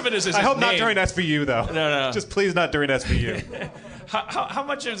how much of it is his name? I hope not during SVU though. No. Just please not during SVU. How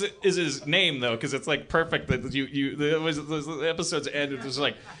much is his name though? Because it's like perfect that the episodes end. It was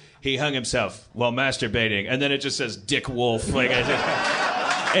like he hung himself while masturbating, and then it just says Dick Wolf. Like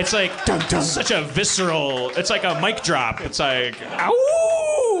it's like such a visceral. It's like a mic drop. It's like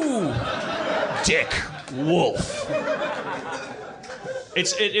ow, Dick Wolf.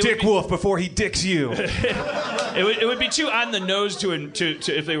 Dick Wolf before he dicks you. It would be too on the nose to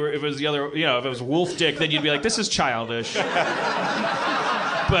if it was the other, if it was Wolf Dick, then you'd be like, this is childish.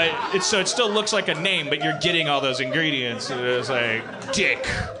 But it still looks like a name, but you're getting all those ingredients. It's like Dick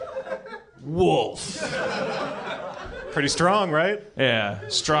Wolf. Pretty strong, right? Yeah,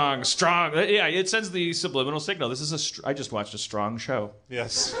 strong. Yeah, it sends the subliminal signal. This is I just watched a strong show.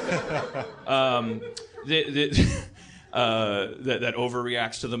 Yes. That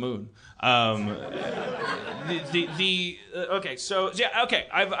overreacts to the moon. Okay, so yeah, okay.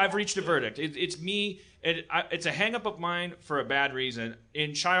 I've reached a verdict. It's me. It's a hang-up of mine for a bad reason.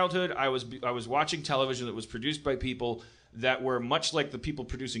 In childhood, I was watching television that was produced by people that were much like the people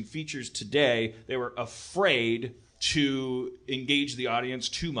producing features today. They were afraid to engage the audience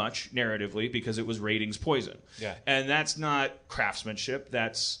too much narratively because it was ratings poison. Yeah. And that's not craftsmanship.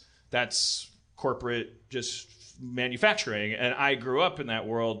 That's corporate just manufacturing, and I grew up in that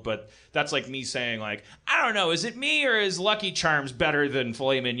world, but that's like me saying, like, I don't know, is it me or is Lucky Charms better than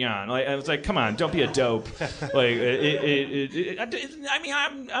filet mignon? Like, I was like, come on, don't be a dope. Like, I mean,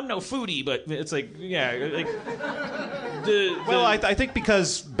 I'm no foodie, but it's like, yeah, like. I think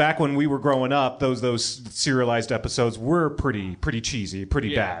because back when we were growing up, those serialized episodes were pretty cheesy,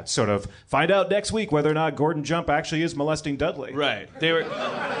 pretty bad. Sort of find out next week whether or not Gordon Jump actually is molesting Dudley. Right. They were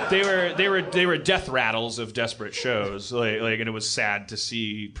death rattles of desperate shows. Like, and it was sad to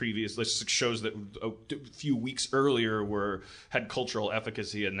see previous shows that a few weeks earlier had cultural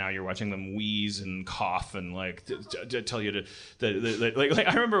efficacy, and now you're watching them wheeze and cough and like to tell you like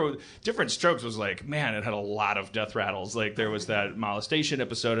I remember Different Strokes was like, man, it had a lot of death rattles. Like there was that molestation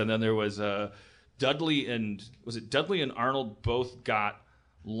episode, and then there was Dudley and Arnold both got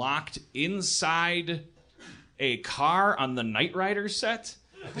locked inside a car on the Knight Rider set.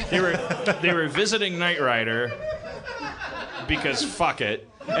 They were visiting Knight Rider because fuck it,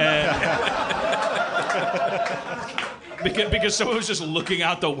 because someone was just looking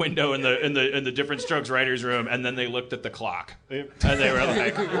out the window in the Different Strokes writers' room, and then they looked at the clock, and they were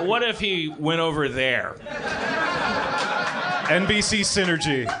like, "What if he went over there?" NBC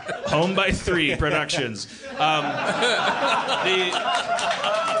Synergy. Home by 3 Productions.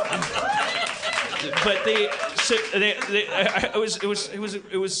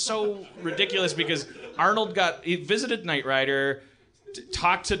 It was so ridiculous because Arnold he visited Knight Rider,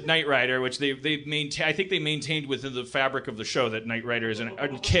 talked to Knight Rider, which they maintain. I think they maintained within the fabric of the show that Knight Rider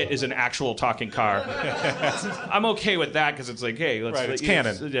Kit is an actual talking car. I'm okay with that because it's like, hey, it's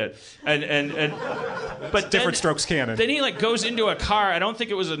canon. But different strokes canon. Then he goes into a car. I don't think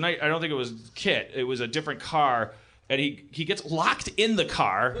it was Kit. It was a different car, and he gets locked in the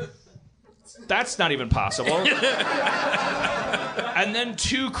car. That's not even possible. And then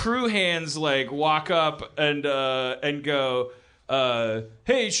 2 crew hands walk up and go,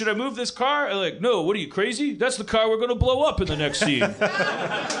 hey, should I move this car? I'm like, no, what are you, crazy? That's the car we're going to blow up in the next scene.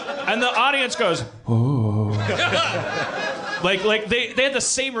 And the audience goes, oh. They had the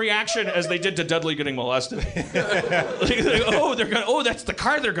same reaction as they did to Dudley getting molested. That's the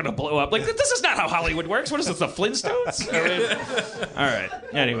car they're going to blow up. This is not how Hollywood works. What is this, the Flintstones? All right.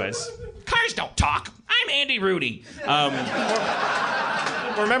 Anyways, cars don't talk. I'm Andy Rudy.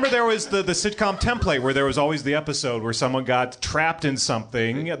 Remember there was the sitcom template where there was always the episode where someone got trapped in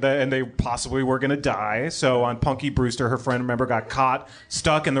something and they possibly were going to die. So on Punky Brewster, her friend, got caught,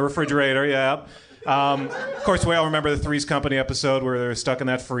 stuck in the refrigerator. Yeah. Of course, we all remember the Three's Company episode where they were stuck in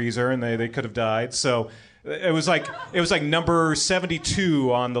that freezer and they could have died. So it was like number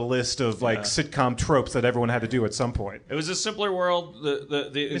 72 on the list of sitcom tropes that everyone had to do at some point. It was a simpler world.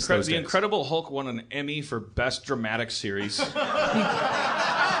 The Incredible Hulk won an Emmy for Best Dramatic Series.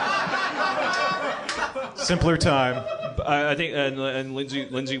 Simpler time. I think, and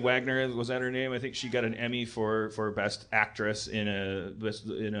Lindsay Wagner, was that her name? I think she got an Emmy for Best Actress in a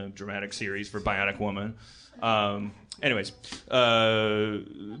dramatic series for Bionic Woman. Anyways,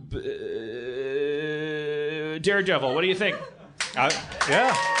 Daredevil, what do you think?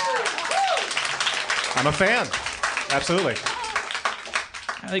 Yeah, I'm a fan. Absolutely.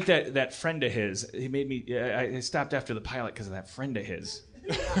 I like that friend of his. He made me. I stopped after the pilot because of that friend of his.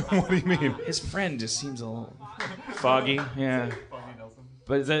 What do you mean? His friend just seems a little foggy. Yeah.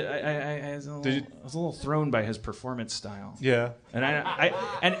 But I was a little thrown by his performance style. Yeah. And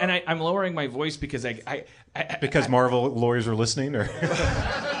I'm lowering my voice because because Marvel lawyers are listening, or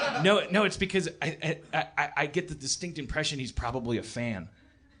no, it's because I get the distinct impression he's probably a fan.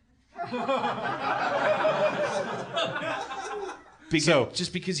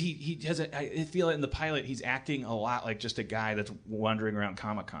 Because he has I feel it in the pilot he's acting a lot like just a guy that's wandering around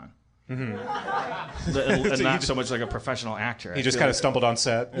Comic-Con. Mm-hmm. and not so much like a professional actor. He just kind of stumbled on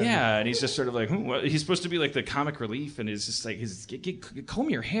set. Yeah, and he's just sort of like, he's supposed to be like the comic relief, and it's just like, comb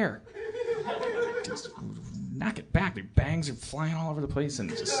your hair. Just knock it back. The bangs are flying all over the place, and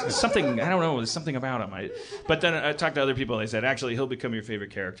just something, I don't know, there's something about him. But then I talked to other people, and they said, actually, he'll become your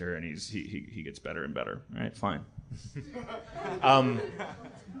favorite character, and he gets better and better. All right, fine.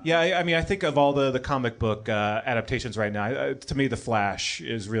 Yeah, I mean, I think of all the comic book adaptations right now, to me, The Flash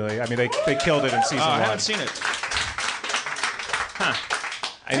is really, I mean, they killed it in season 1. I haven't seen it. Huh.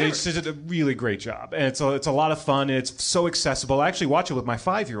 And it's just a really great job. And it's a lot of fun, and it's so accessible. I actually watch it with my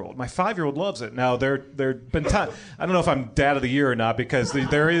 5-year-old. My 5-year-old loves it. Now, there been time, I don't know if I'm Dad of the Year or not, because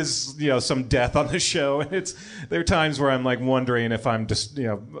there is, some death on the show. And there are times where I'm, wondering if I'm just,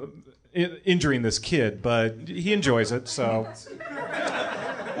 injuring this kid. But he enjoys it, so...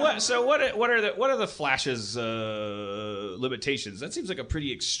 So what are the Flash's limitations? That seems like a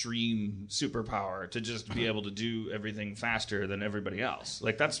pretty extreme superpower to just be able to do everything faster than everybody else.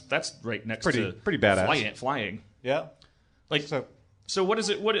 That's right next to pretty badass flying. Yeah. So what is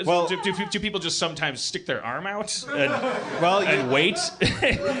it? Do people just sometimes stick their arm out and wait?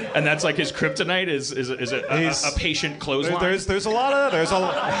 And that's like his kryptonite is a patient clothesline. There's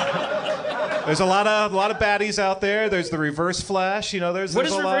a lot of baddies out there. There's the Reverse Flash. What does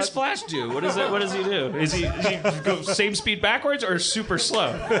Reverse Flash do? What does he do? Is he go same speed backwards or super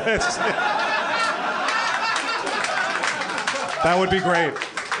slow? That would be great.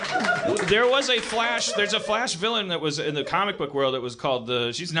 There's a Flash villain that was in the comic book world that was called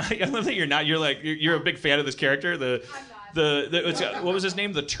she's not, I don't think you're not, you're a big fan of this character. What was his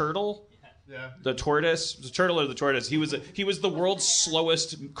name? The Turtle? Yeah. The tortoise, the turtle or the tortoise. He was the world's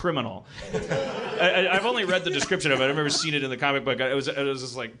slowest criminal. I've only read the description of it. I've never seen it in the comic book. It was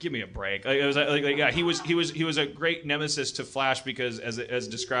just like, give me a break. He was a great nemesis to Flash because as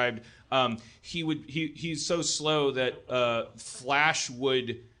described, he's so slow that Flash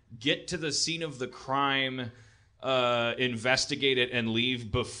would get to the scene of the crime, investigate it, and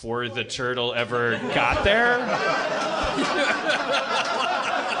leave before the turtle ever got there.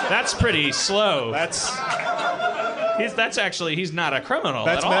 That's pretty slow. He's not a criminal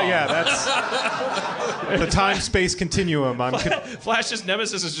That's at all. yeah, that's the time-space continuum. Flash's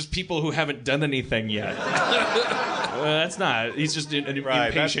nemesis is just people who haven't done anything yet. That's not. He's just an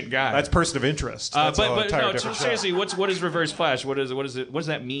impatient guy. That's person of interest. That's seriously, what is Reverse Flash? What does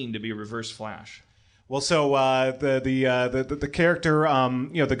that mean to be Reverse Flash? Well, so the character,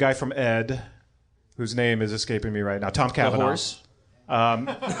 the guy from Ed, whose name is escaping me right now, Tom Cavanaugh. The horse.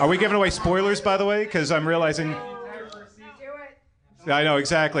 Are we giving away spoilers, by the way? Because I'm realizing. I know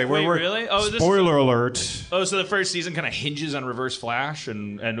exactly. Wait, really? Spoiler alert. Oh, so the first season kind of hinges on Reverse Flash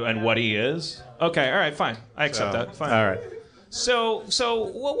and what he is. Okay, all right, fine. I accept that. Fine. All right. So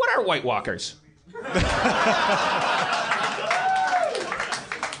what are White Walkers?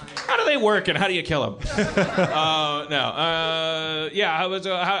 How do they work, and how do you kill them? How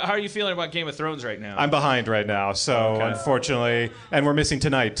are you feeling about Game of Thrones right now? I'm behind right now, so unfortunately, and we're missing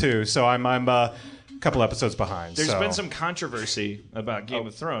tonight too. So I'm a couple episodes behind. There's been some controversy about Game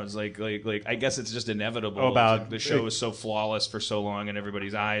of Thrones. Like I guess it's just inevitable. About the show was so flawless for so long in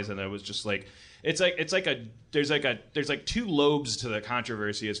everybody's eyes, and it was just like there's two lobes to the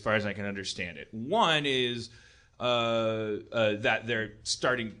controversy as far as I can understand it. One is that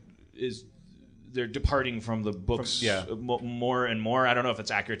they're departing from the books more and more. I don't know if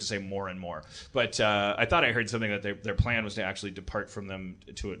it's accurate to say more and more, but I thought I heard something that their plan was to actually depart from them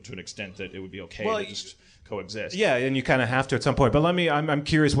to an extent that it would be okay to just coexist. Yeah, and you kind of have to at some point. But I'm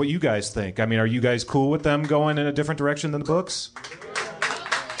curious what you guys think. I mean, are you guys cool with them going in a different direction than the books?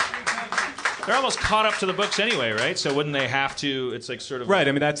 They're almost caught up to the books anyway, right? So wouldn't they have to? It's like sort of right.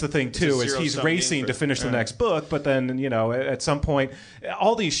 I mean, that's the thing too. Is he's racing to finish the next book, but then at some point,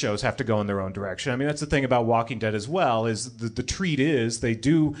 all these shows have to go in their own direction. I mean, that's the thing about Walking Dead as well. Is the treat is they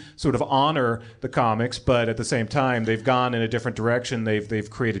do sort of honor the comics, but at the same time, they've gone in a different direction.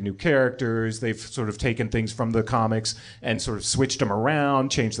 They've created new characters. They've sort of taken things from the comics and sort of switched them around,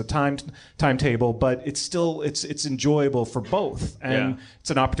 changed the timetable. But it's still it's enjoyable for both, and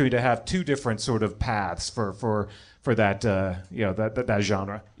it's an opportunity to have two different sort of paths for that that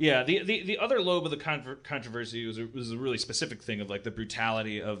genre. Yeah, the other lobe of the controversy was a really specific thing of like the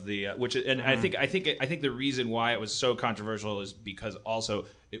brutality of the I think the reason why it was so controversial is because also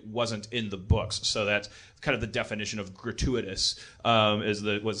it wasn't in the books. So that's kind of the definition of gratuitous. Was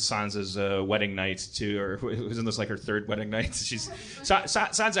Sansa's wedding night isn't this like her third wedding night?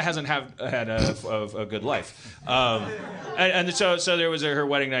 Sansa hasn't had a good life, and so there was her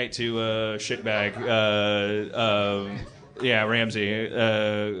wedding night to shitbag.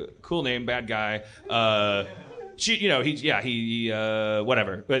 Ramsay, cool name, bad guy.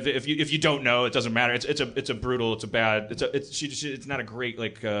 Whatever. But if you don't know, it doesn't matter. It's a brutal. It's a bad. It's not a great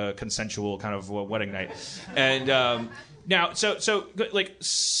consensual kind of wedding night. And now, so like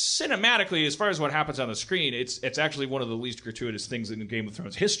cinematically, as far as what happens on the screen, it's actually one of the least gratuitous things in Game of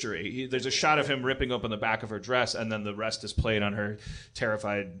Thrones history. There's a shot of him ripping open the back of her dress, and then the rest is played on her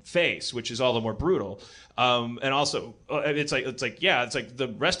terrified face, which is all the more brutal. And also, it's like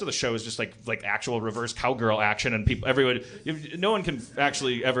the rest of the show is just like actual reverse cowgirl action, and no one can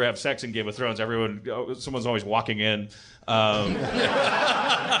actually ever have sex in Game of Thrones. Someone's always walking in.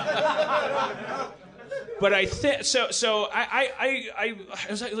 But I think so. I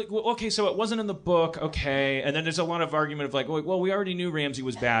was like, well, okay, so it wasn't in the book, okay. And then there's a lot of argument of like, well, we already knew Ramsay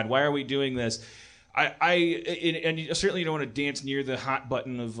was bad. Why are we doing this? And you certainly don't want to dance near the hot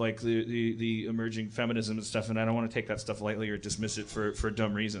button of like the emerging feminism and stuff. And I don't want to take that stuff lightly or dismiss it for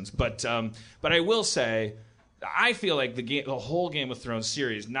dumb reasons. But I will say, I feel like the whole Game of Thrones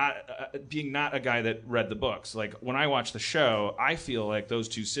series, being not a guy that read the books, like when I watch the show, I feel like those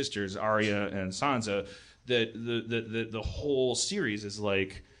two sisters, Arya and Sansa, that the whole series is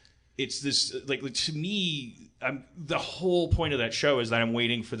like, it's this like to me. The whole point of that show is that I'm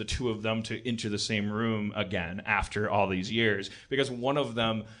waiting for the two of them to enter the same room again after all these years, because one of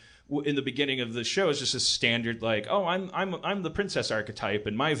them in the beginning of the show is just a standard like, oh, I'm the princess archetype,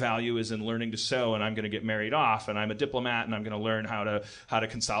 and my value is in learning to sew, and I'm going to get married off, and I'm a diplomat, and I'm going to learn how to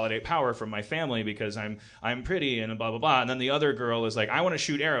consolidate power from my family because I'm pretty and blah blah blah. And then the other girl is like, I want to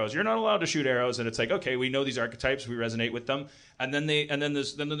shoot arrows. You're not allowed to shoot arrows. And it's like, okay, we know these archetypes, we resonate with them. And then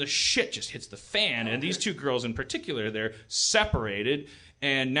the shit just hits the fan. And these two girls in particular, they're separated.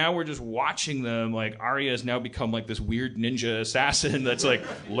 And now we're just watching them. Like Arya has now become like this weird ninja assassin that's like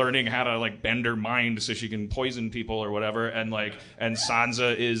learning how to like bend her mind so she can poison people or whatever. And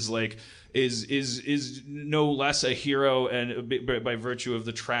Sansa is like is no less a hero, and by virtue of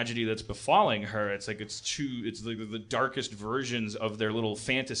the tragedy that's befalling her. It's like it's the darkest versions of their little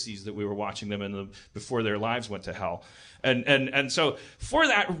fantasies that we were watching them in before their lives went to hell. And so for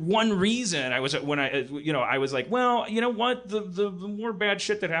that one reason, I was like, well, you know what, the more bad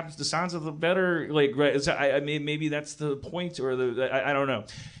shit that happens to Sansa, the better. Like, right, I mean, maybe that's the point, or I don't know.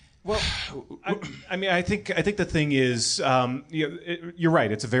 Well, I mean, I think the thing is, you're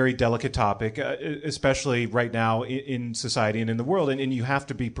right. It's a very delicate topic, especially right now in society and in the world, and you have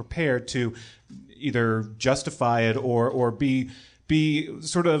to be prepared to either justify it or be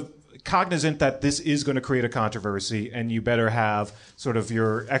sort of cognizant that this is going to create a controversy, and you better have sort of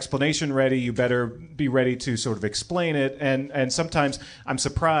your explanation ready. You better be ready to sort of explain it. And sometimes I'm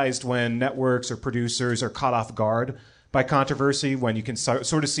surprised when networks or producers are caught off guard by controversy, when you can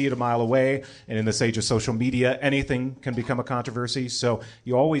sort of see it a mile away. And in this age of social media, anything can become a controversy. So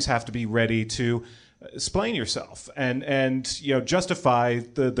you always have to be ready to explain yourself and justify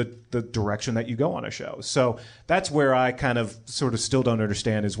the direction that you go on a show. So that's where I kind of sort of still don't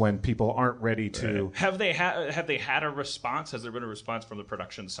understand, is when people aren't ready to. Right. Have they had a response? Has there been a response from the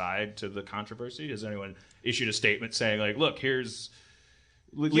production side to the controversy? Has anyone issued a statement saying, like, look,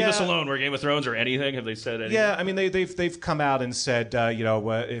 leave us alone, we're Game of Thrones, or anything? Have they said anything? Yeah, I mean, they've come out and said,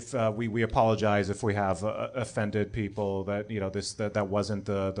 if we apologize if we have offended people, that that wasn't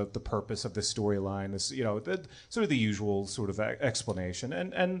the purpose of this storyline. This, sort of the usual sort of explanation,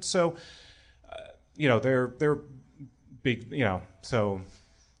 and so they're big, so.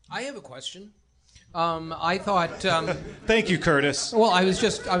 I have a question. I thought. Thank you, Curtis. Well, I was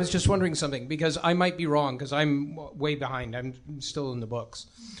just wondering something, because I might be wrong, because I'm way behind. I'm still in the books.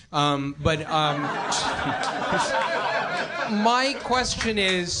 My question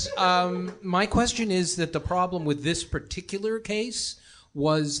is that the problem with this particular case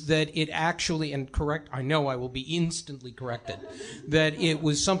was that it actually, and correct, I know I will be instantly corrected, that it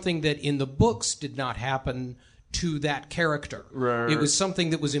was something that in the books did not happen to that character. Right. It was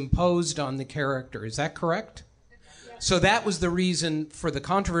something that was imposed on the character. Is that correct? So that was the reason for the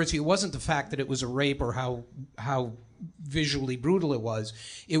controversy. It wasn't the fact that it was a rape or how visually brutal it was.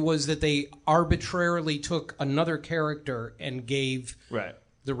 It was that they arbitrarily took another character and gave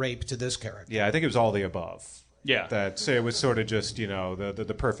the rape to this character. Yeah, I think it was all the above. Yeah. That it was sort of just,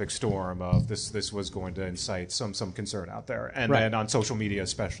 the perfect storm of this was going to incite some concern out there. And then on social media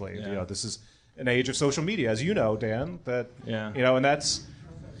especially, this is an age of social media, as you know, Dan, and that's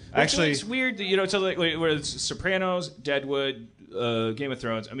actually. It's weird, so like where it's Sopranos, Deadwood, Game of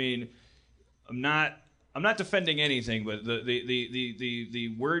Thrones. I mean, I'm not defending anything, but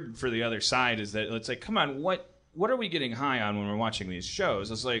the word for the other side is that it's like, come on, what are we getting high on when we're watching these shows?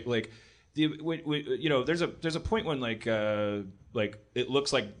 It's like there's a point when like it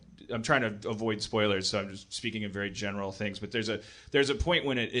looks like. I'm trying to avoid spoilers, so I'm just speaking in very general things. But there's a point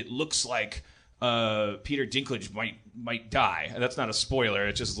when it looks like Peter Dinklage might die, and that's not a spoiler.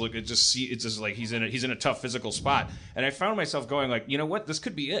 It's just like he's in a tough physical spot, and I found myself going like, you know what, this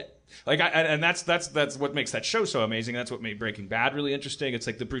could be it. Like, and that's what makes that show so amazing. That's what made Breaking Bad really interesting. It's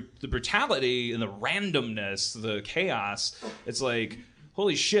like the brutality and the randomness, the chaos. It's like,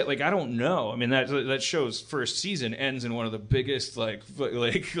 holy shit, like, I don't know. I mean, that show's first season ends in one of the biggest, like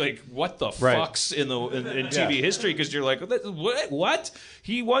what the fucks in TV history, because you're like, what?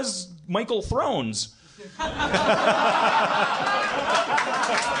 He was Michael Thrones.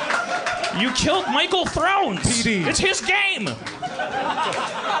 You killed Michael Thrones. PD. It's his game.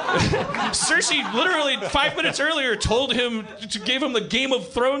 Cersei literally 5 minutes earlier gave him the Game of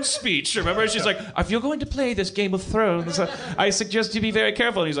Thrones speech. Remember? She's like, if you're going to play this Game of Thrones, I suggest you be very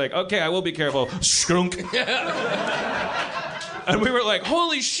careful. And he's like, okay, I will be careful. Skunk. And we were like,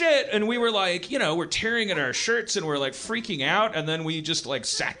 holy shit. And we were like, we're tearing at our shirts and we're like freaking out. And then we just like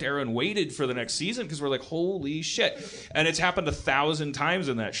sat there and waited for the next season because we're like, holy shit. And it's happened 1,000 times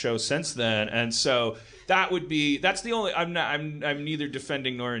in that show since then. And so that's the only, I'm neither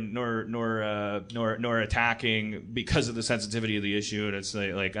defending nor attacking because of the sensitivity of the issue. And it's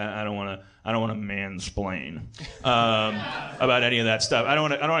like I don't want to mansplain about any of that stuff. I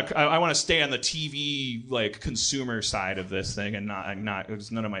want to stay on the TV like consumer side of this thing and not it's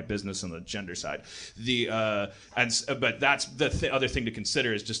none of my business on the gender side. But that's the other thing to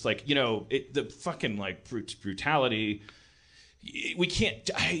consider is just like, the fucking like brutality. We can't,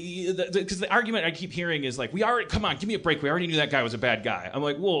 because the argument I keep hearing is like, come on, give me a break. We already knew that guy was a bad guy. I'm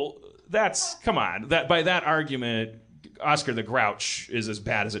like, well, come on. By that argument, Oscar the Grouch is as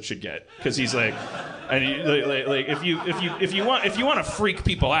bad as it should get because he's like, and if you want to freak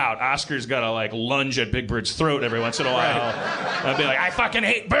people out, Oscar's got to like lunge at Big Bird's throat every once in a while. And be like, I fucking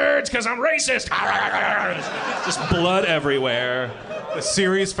hate birds because I'm racist. Just blood everywhere. The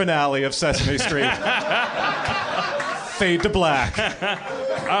series finale of Sesame Street. Fade to black.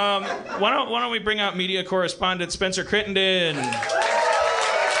 Why don't we bring out media correspondent Spencer Crittenden?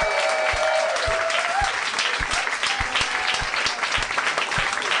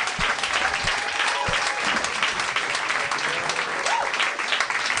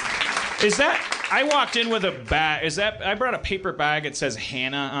 Is that... I walked in with a bag. I brought a paper bag. It says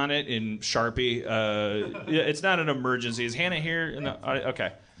Hannah on it in Sharpie. It's not an emergency. Is Hannah here?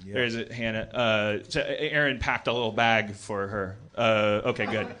 Okay. Yep. There's it, Hannah. So Aaron packed a little bag for her. Okay,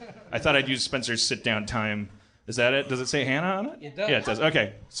 good. I thought I'd use Spencer's sit-down time. Is that it? Does it say Hannah on it? It does. Yeah, it does.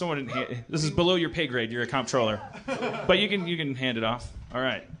 Okay. This is below your pay grade. You're a comptroller. But you can hand it off. All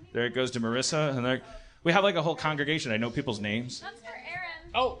right. There it goes to Marissa. And we have like a whole congregation. I know people's names. That's for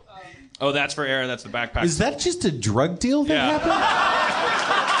Aaron. Oh, that's for Aaron. That's the backpack. Is that just a drug deal that happened?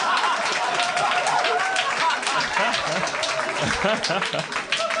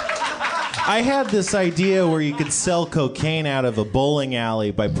 I had this idea where you could sell cocaine out of a bowling alley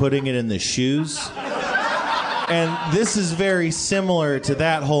by putting it in the shoes. And this is very similar to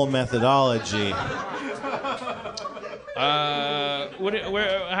that whole methodology.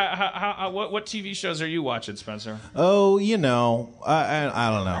 What TV shows are you watching, Spencer? Oh, I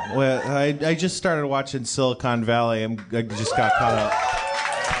don't know. Well, I just started watching Silicon Valley. I just got caught up.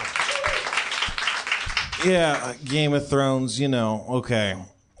 Yeah, Game of Thrones. Okay.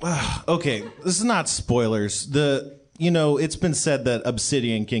 Okay, this is not spoilers. It's been said that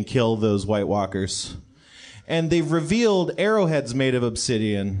Obsidian can kill those White Walkers, and they've revealed arrowheads made of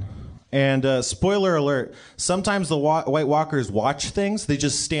obsidian. And spoiler alert, sometimes the White Walkers watch things. They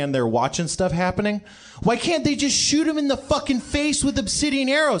just stand there watching stuff happening. Why can't they just shoot him in the fucking face with obsidian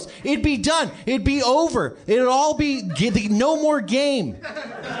arrows? It'd be done. It'd be over. It'd all be no more game.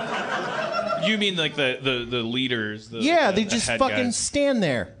 You mean like the leaders? They just fucking guys. Stand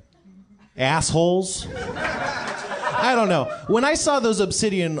there. Assholes. I don't know. When I saw those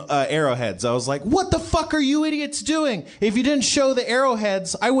obsidian arrowheads, I was like, what the fuck are you idiots doing? If you didn't show the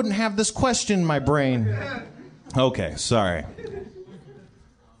arrowheads, I wouldn't have this question in my brain. Okay, sorry.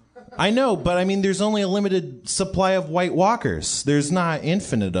 I know, but I mean, there's only a limited supply of White Walkers. There's not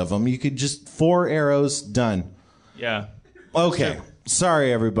infinite of them. You could just 4 arrows, done. Yeah. Okay.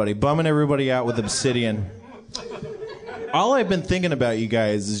 Sorry, everybody. Bumming everybody out with obsidian. All I've been thinking about, you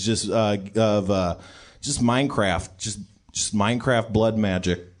guys, is just Minecraft. Just Minecraft blood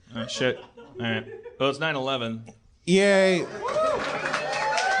magic. Oh, shit. All right. Well, it's 9/11. Yay.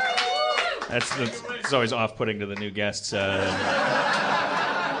 It's always off-putting to the new guests.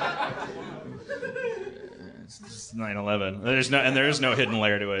 It's 9/11. There is no hidden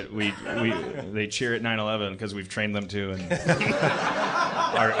layer to it. They cheer at 9/11 because we've trained them to, and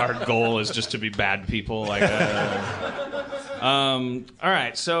our goal is just to be bad people. Like, all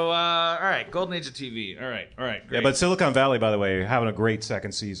right. So, all right. Golden Age of TV. All right. Great. Yeah, but Silicon Valley, by the way, having a great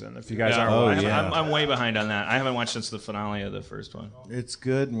second season. If you guys aren't watching, I'm way behind on that. I haven't watched since the finale of the first one. It's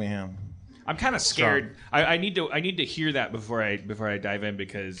good, man. I'm kind of scared. I need to hear that before I dive in,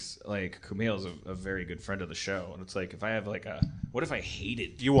 because like Kumail's a very good friend of the show, and it's like, if I have like what if I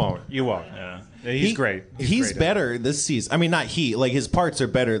hated? You won't. Yeah. He's great. He's better this season. I mean, not he. Like, his parts are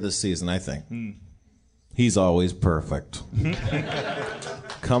better this season, I think. He's always perfect.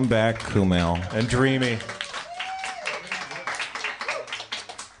 Come back, Kumail. And dreamy.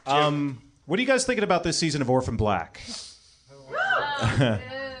 What are you guys thinking about this season of Orphan Black?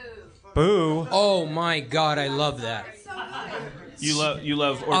 Boo. Oh my God, I love that. You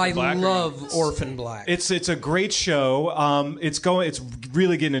love Orphan Black? I love Orphan Black. It's a great show. It's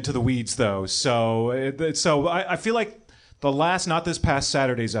really getting into the weeds though. So I feel like not this past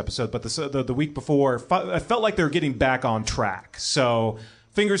Saturday's episode, but the week before, I felt like they were getting back on track. So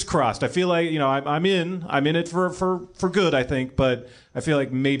fingers crossed. I feel like, I'm in it for good, I think, but I feel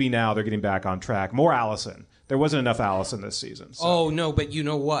like maybe now they're getting back on track. More Allison. There wasn't enough Allison this season. So. Oh no, but you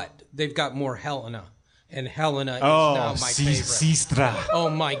know what? They've got more Helena. And Helena is now my favorite. Sistra. Oh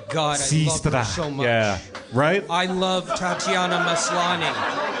my God, I love her so much. Yeah, right? I love Tatiana Maslany.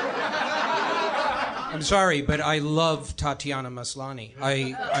 I'm sorry, but I love Tatiana Maslany.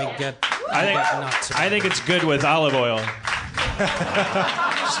 I get nuts. I think it's good with olive oil.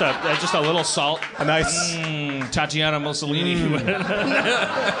 just a little salt. A nice Tatiana Mussolini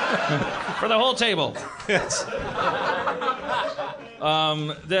for the whole table. Yes.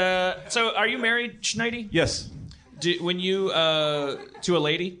 So are you married, Schneidi? Yes. when you to a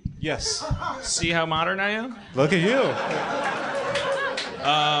lady, Yes. see how modern I am? Look at you.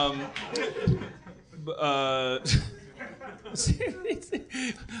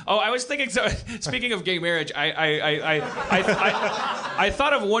 Oh, I was thinking. So, speaking of gay marriage, I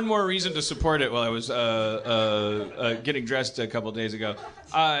thought of one more reason to support it while I was getting dressed a couple days ago.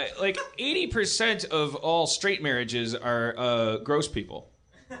 Like 80% of all straight marriages are gross people,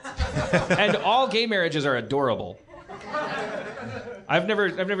 and all gay marriages are adorable. I've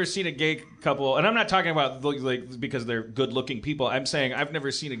never seen a gay couple, and I'm not talking about like because they're good-looking people. I'm saying I've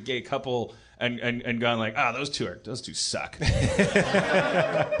never seen a gay couple and gone like, those two suck.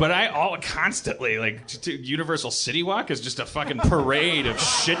 But I constantly like Universal City Walk is just a fucking parade of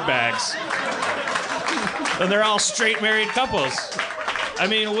shitbags, and they're all straight married couples. I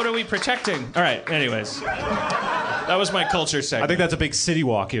mean, what are we protecting? All right. Anyways, that was my culture segment. I think that's a big City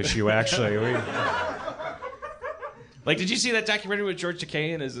Walk issue, actually. Like, did you see that documentary with George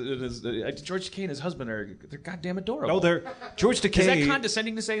Takei and his George Takei and his husband they're goddamn adorable. No, they're George Takei. Is that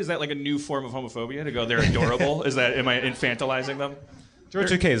condescending to say? Is that like a new form of homophobia to go they're adorable? Am I infantilizing them? George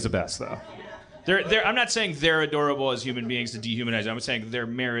Takei is the best, though. I'm not saying they're adorable as human beings to dehumanize them. I'm saying their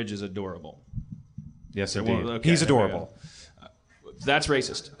marriage is adorable. Yes, indeed. Okay, he's adorable. That's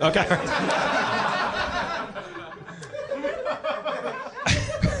racist. Okay.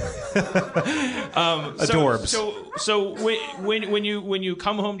 Adorbs. So when you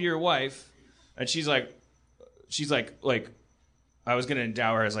come home to your wife, and she's like, I was gonna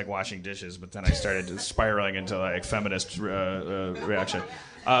endow her as like washing dishes, but then I started spiraling into like feminist reaction.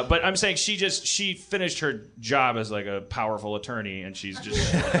 But I'm saying she finished her job as like a powerful attorney, and she's just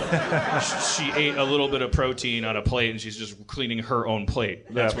she ate a little bit of protein on a plate, and she's just cleaning her own plate.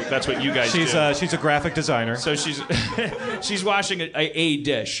 That's what you guys do. She's a graphic designer. So she's washing a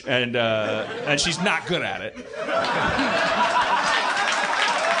dish, and she's not good at it.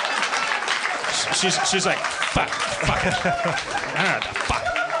 She's like fuck.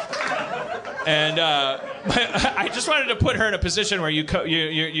 And I just wanted to put her in a position where you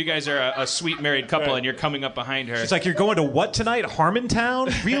guys are a sweet married couple, and you're coming up behind her. She's like, you're going to what tonight?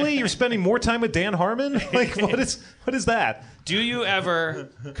 Harmontown? Really? You're spending more time with Dan Harmon? Like, what is that? Do you ever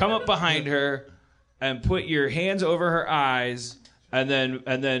come up behind her and put your hands over her eyes and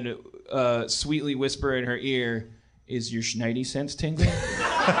then sweetly whisper in her ear, "Is your schneidi sense tingling?"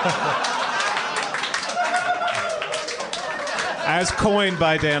 As coined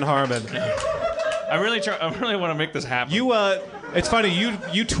by Dan Harmon. I really want to make this happen. It's funny, you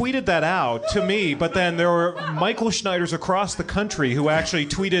tweeted that out to me, but then there were Michael Schneiders across the country who actually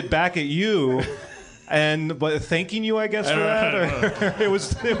tweeted back at you and thanking you, I guess, for that. Or, it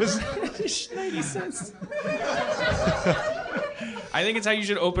was Schneidi sense. I think it's how you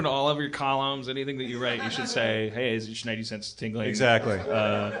should open all of your columns. Anything that you write, you should say, "Hey, is your schneidi sense tingling?" Exactly.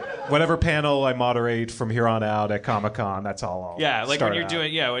 Whatever panel I moderate from here on out at Comic-Con, that's all I'll like start when you're out.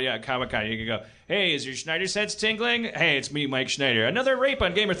 doing, Comic-Con, you can go, "Hey, is your Schneider sense tingling? Hey, it's me, Mike Schneider. Another rape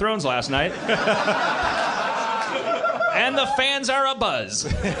on Game of Thrones last night." And the fans are abuzz.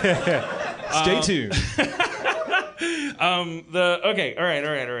 Stay tuned. Okay, all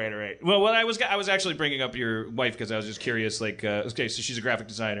right. Well, I was actually bringing up your wife because I was just curious. Like, okay, so she's a graphic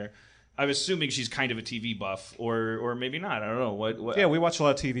designer. I'm assuming she's kind of a TV buff, or maybe not. I don't know. What? Yeah, we watch a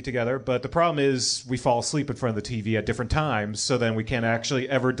lot of TV together, but the problem is we fall asleep in front of the TV at different times, so then we can't actually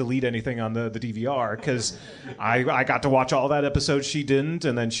ever delete anything on the DVR, because I got to watch all that episode she didn't,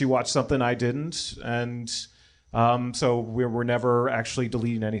 and then she watched something I didn't, and so we're never actually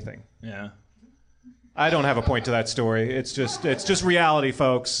deleting anything. Yeah. I don't have a point to that story. It's just reality,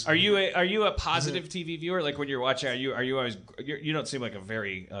 folks. Are you a positive TV viewer? Like when you're watching, are you always? You don't seem like a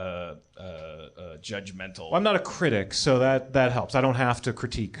very judgmental. Well, I'm not a critic, so that helps. I don't have to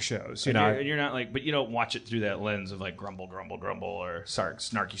critique shows. And you're not like, but you don't watch it through that lens of like grumble, or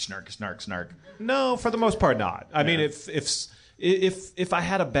snarky, snark. No, for the most part, not. I mean, if I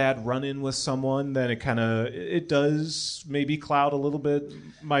had a bad run-in with someone, then it does maybe cloud a little bit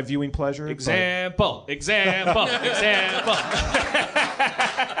my viewing pleasure. Example.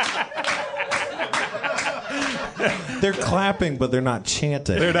 They're clapping, but they're not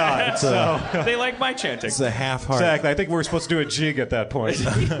chanting. They're not. They like my chanting. It's a half heart. Exactly. I think we're supposed to do a jig at that point.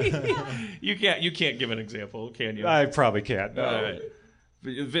 You can't give an example, can you? I probably can't. No. All right.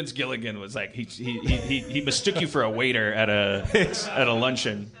 Vince Gilligan was like he mistook you for a waiter at a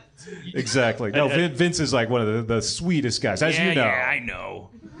luncheon. Exactly. No, Vince is like one of the sweetest guys, as you know. Yeah, I know.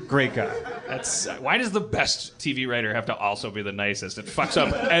 Great guy. That's why does the best TV writer have to also be the nicest? It fucks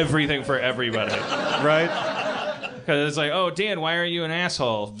up everything for everybody, right? Because it's like, oh, Dan, why are you an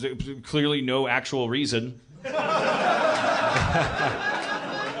asshole? Clearly, no actual reason.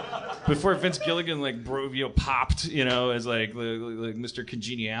 Before Vince Gilligan popped, as like Mr.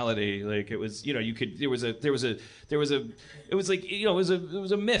 Congeniality, like it was, you could it was a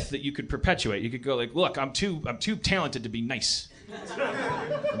myth that you could perpetuate. You could go like, look, I'm too talented to be nice.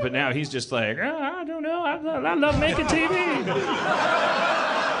 But now he's just like, I don't know, I love making TV.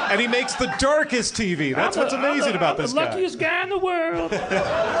 And he makes the darkest TV. That's what's amazing about this guy. I'm the luckiest guy in the world.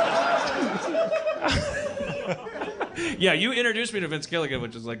 Yeah, you introduced me to Vince Gilligan,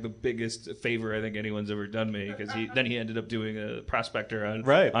 which is like the biggest favor I think anyone's ever done me, because he ended up doing a prospector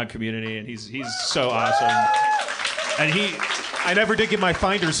on Community, and he's so awesome. And I never did get my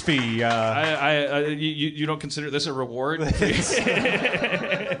finder's fee. You don't consider this a reward?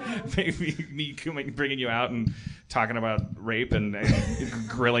 Maybe me bringing you out and talking about rape and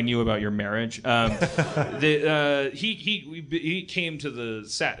grilling you about your marriage. He came to the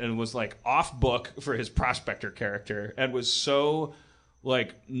set and was like off book for his prospector character, and was so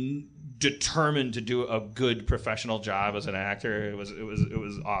like determined to do a good professional job as an actor. It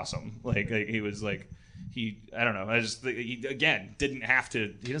was awesome. Like he was like. I don't know. He didn't have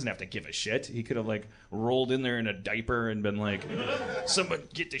to. He doesn't have to give a shit. He could have like rolled in there in a diaper and been like, "Someone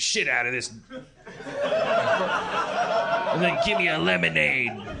get the shit out of this, and then give me a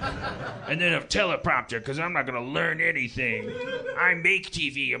lemonade, and then a teleprompter, because I'm not gonna learn anything. I make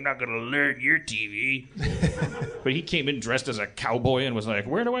TV. I'm not gonna learn your TV." But he came in dressed as a cowboy and was like,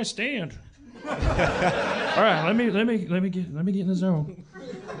 "Where do I stand?" All right, let me get in the zone.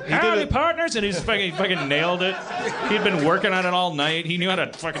 Howdy, partners, and he's fucking nailed it. He'd been working on it all night. He knew how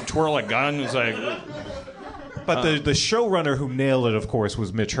to fucking twirl a gun. It was like, but the showrunner who nailed it, of course,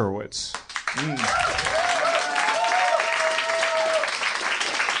 was Mitch Hurwitz.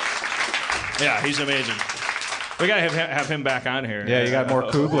 Yeah, he's amazing. We gotta have him back on here. Yeah, you got more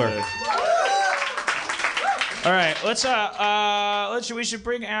Kugler. All right, we should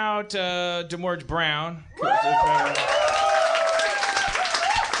bring out Demorge Brown.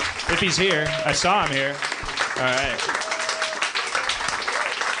 If he's here. I saw him here. All right.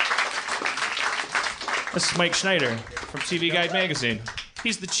 This is Mike Schneider from TV Guide Magazine.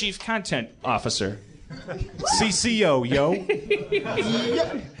 He's the chief content officer. CCO, yo.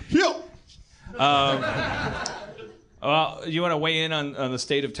 Yo. Well, you want to weigh in on the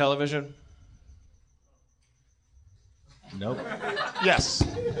state of television? Nope. Yes.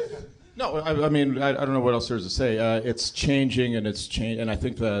 No, I mean, I don't know what else there is to say. It's changing, and and I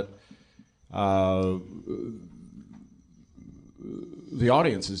think that the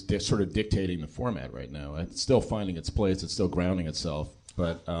audience is sort of dictating the format right now. It's still finding its place. It's still grounding itself.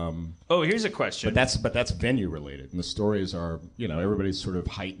 But here's a question. But that's venue related, and the stories are, everybody's sort of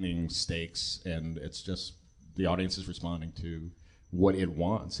heightening stakes, and it's just the audience is responding to what it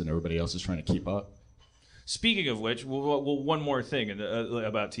wants, and everybody else is trying to keep up. Speaking of which, one more thing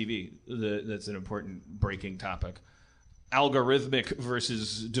about TV that's an important breaking topic. Algorithmic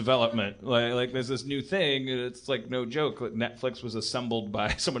versus development. Like there's this new thing, it's like no joke. Netflix was assembled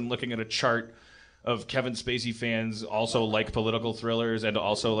by someone looking at a chart of Kevin Spacey fans also like political thrillers and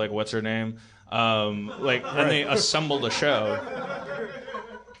also like what's her name? And they assembled a show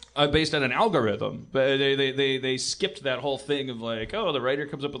based on an algorithm. But they skipped that whole thing of like, oh, the writer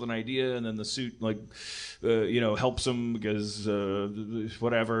comes up with an idea and then the suit helps them because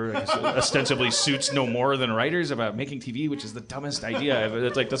whatever. Ostensibly suits know more than writers about making TV, which is the dumbest idea.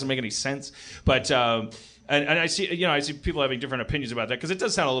 It doesn't make any sense. But and I see people having different opinions about that because it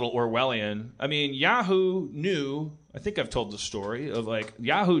does sound a little Orwellian. I mean, Yahoo knew. I think I've told the story of like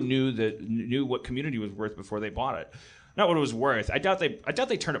Yahoo knew what Community was worth before they bought it. Not what it was worth. I doubt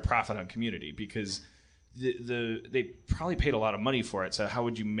they turned a profit on Community because they probably paid a lot of money for it. So how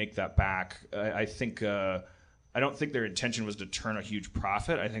would you make that back? I don't think their intention was to turn a huge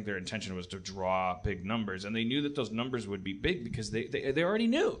profit. I think their intention was to draw big numbers, and they knew that those numbers would be big because they already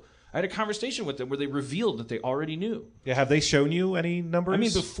knew. I had a conversation with them where they revealed that they already knew. Yeah, have they shown you any numbers? I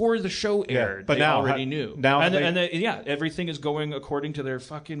mean, before the show aired, but they now, already knew. Now, everything is going according to their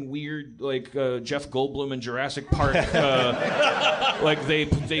fucking weird, like Jeff Goldblum in Jurassic Park. Like they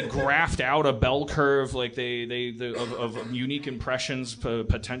graphed out a bell curve, like of unique impressions,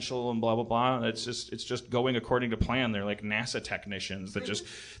 potential, and blah blah blah. It's just going according to plan. They're like NASA technicians that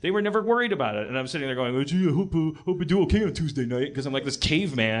they were never worried about it. And I'm sitting there going, oh, gee, I hope I do okay on Tuesday night because I'm like this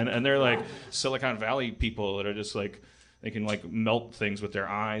caveman. And they're like Silicon Valley people that are just like they can like melt things with their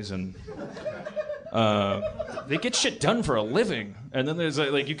eyes and they get shit done for a living. And then there's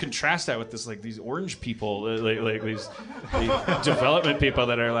like you contrast that with this like these orange people like these development people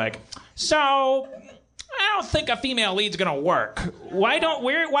that are like, so I don't think a female lead's gonna work. Why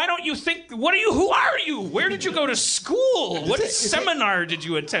don't you think? Who are you? Where did you go to school? What seminar did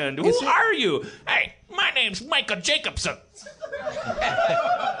you attend? Who are you? Hey, my name's Michael Jacobson.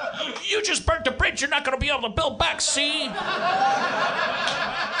 You just burnt a bridge you're not gonna be able to build back, see? I'm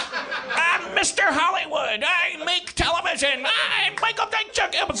Mr. Hollywood. I make television. I'm Michael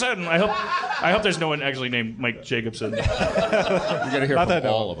Jacobson. I hope there's no one actually named Mike Jacobson. You're gonna hear from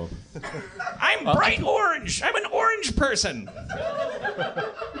all of them. I'm bright orange. I'm an orange person.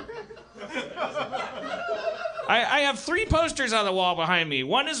 I have 3 posters on the wall behind me.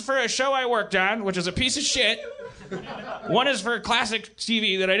 One is for a show I worked on, which is a piece of shit. One is for classic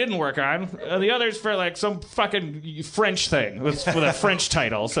TV that I didn't work on. The other is for like some fucking French thing with a French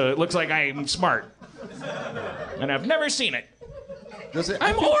title, so it looks like I'm smart. And I've never seen it.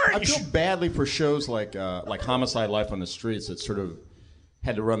 I'm orange. I feel badly for shows like Homicide: Life on the Streets that sort of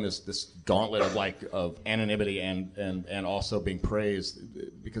had to run this gauntlet of anonymity and also being praised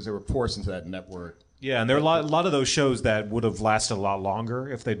because they were forced into that network. Yeah, and there are a lot of those shows that would have lasted a lot longer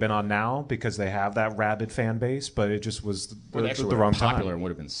if they'd been on now because they have that rabid fan base, but it just was the wrong time. Popular and would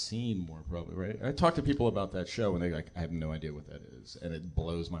have been seen more probably, right? I talked to people about that show and they're like, I have no idea what that is, and it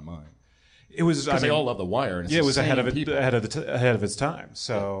blows my mind. It was because they all love The Wire. And it was ahead of its time.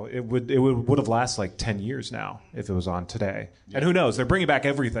 So it would have lasted like 10 years now if it was on today. Yeah. And who knows? They're bringing back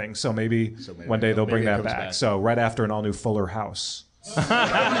everything, so maybe one day they'll bring that back. So right after an all new Fuller House.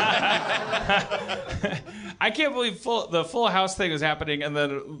 I can't believe the Full House thing was happening, and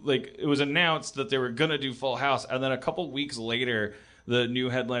then like it was announced that they were gonna do Full House, and then a couple weeks later, the new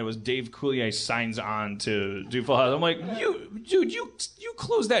headline was Dave Coulier signs on to do Full House. I'm like, you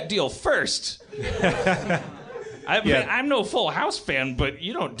closed that deal first. I'm no Full House fan, but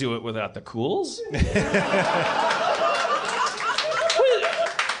you don't do it without the Cools.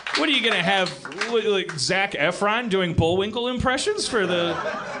 What are you gonna have, like Zac Efron doing Bullwinkle impressions for the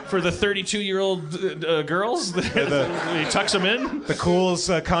 32-year-old girls? He tucks them in. The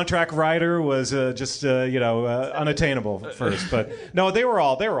Cool's contract writer was just unattainable at first, but no, they were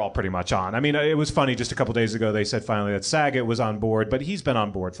all pretty much on. I mean, it was funny. Just a couple days ago, they said finally that Saget was on board, but he's been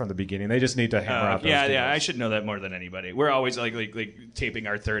on board from the beginning. They just need to hammer out those deals. I should know that more than anybody. We're always like taping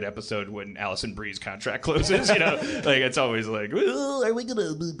our 3rd episode when Allison Brie's contract closes. Like it's always like, well, are we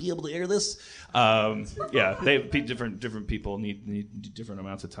gonna be able to air this? Different people need different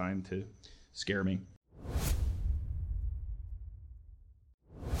amounts of time to scare me.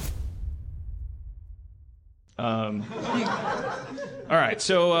 All right,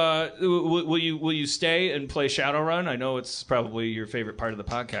 so will you stay and play Shadowrun? I know it's probably your favorite part of the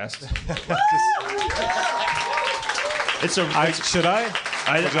podcast. Should I?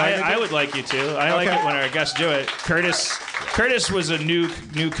 I would like you to. I like it when our guests do it. Curtis was a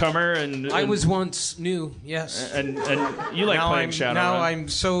newcomer, and I was once new. Yes, and you like playing Shadowrun. Now I'm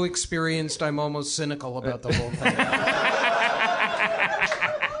so experienced, I'm almost cynical about the whole thing.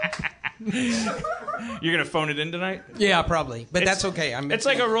 You're gonna phone it in tonight? Yeah, probably. But that's okay. It's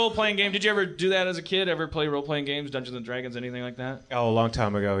like a role-playing game. Did you ever do that as a kid? Ever play role-playing games, Dungeons and Dragons, anything like that? Oh, a long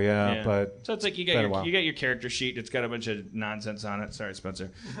time ago, yeah. But so it's like you get your character sheet. It's got a bunch of nonsense on it. Sorry, Spencer.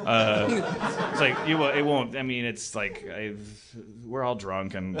 It's like it won't. I mean, it's like we're all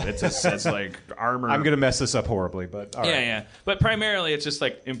drunk and it's like armor. I'm gonna mess this up horribly, but all right. Yeah. But primarily, it's just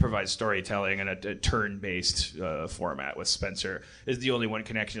like improvised storytelling and a turn-based format. With Spencer is the only one who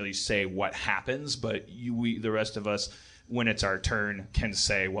can actually say what happens, but the rest of us, when it's our turn, can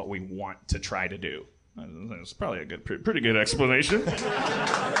say what we want to try to do. That's probably a pretty good explanation.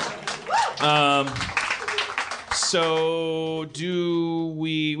 So do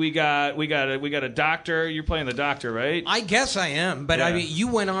we got a doctor? You're playing the doctor, right? I guess I am, but Yeah. I mean, you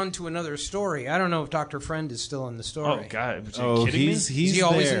went on to another story. I don't know if Dr. Friend is still in the story. Oh God! Are you kidding me? Is he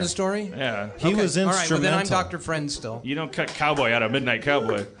always there. in the story? Yeah. He was instrumental. All right, well, then I'm Dr. Friend still. You don't cut Cowboy out of Midnight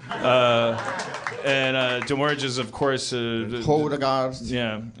Cowboy. And Demorge is, of course... Hodegard.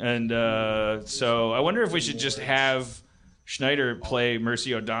 Yeah. And so I wonder if we should just have Schneider play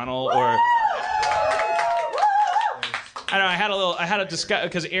Mercy O'Donnell, or... I don't know. I had a discuss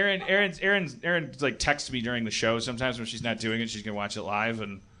because Erin like texts me during the show. Sometimes when she's not doing it, she's gonna watch it live,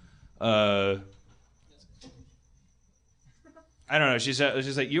 and I don't know. She's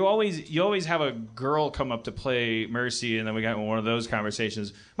like, you always have a girl come up to play Mercy, and then we got one of those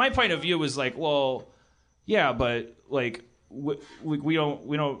conversations. My point of view was like, well, yeah, but like we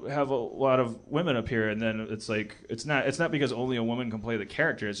don't have a lot of women up here, and then it's like it's not because only a woman can play the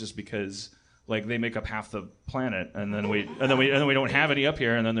character. It's just because like they make up half the planet, and then we don't have any up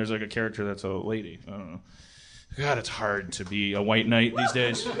here, and then there's like a character that's a lady. I don't know. God, it's hard to be a white knight these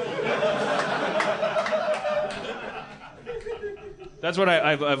days. That's what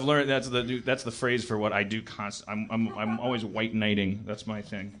I've learned. That's the phrase for what I do. I'm always white knighting. That's my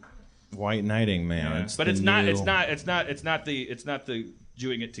thing. White knighting, man. Yeah. But it's not the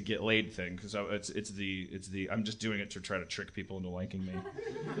doing it to get laid thing, because it's the I'm just doing it to try to trick people into liking me.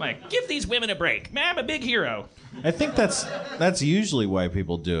 I'm like, give these women a break, man. I'm a big hero. I think that's usually why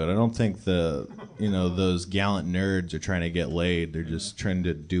people do it. I don't think those gallant nerds are trying to get laid. They're just trying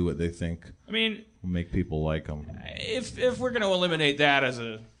to do what they think. I mean, will make people like them. If we're going to eliminate that as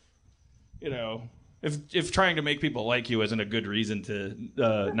a, if trying to make people like you isn't a good reason to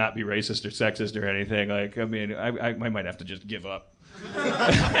not be racist or sexist or anything, like, I mean, I might have to just give up.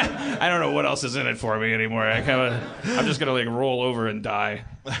 I don't know what else is in it for me anymore. I'm just gonna roll over and die.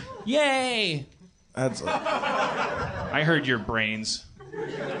 Yay! I heard your brains.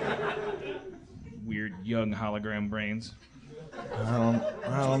 Weird young hologram brains. I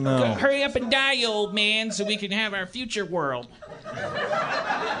don't know. Hurry up and die, you old man, so we can have our future world.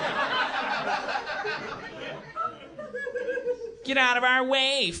 Get out of our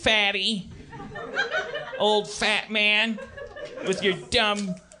way, fatty. Old fat man. With your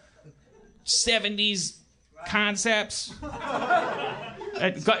dumb 70s concepts.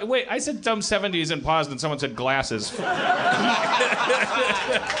 Wait, I said dumb 70s and paused and someone said glasses.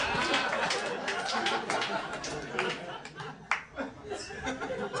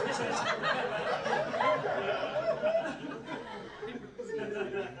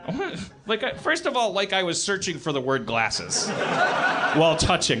 First of all, I was searching for the word glasses while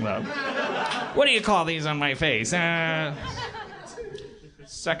touching them. What do you call these on my face?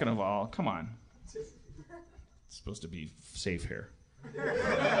 Second of all, come on. It's supposed to be safe here.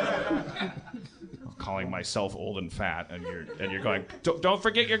 I'm calling myself old and fat, and you're going, don't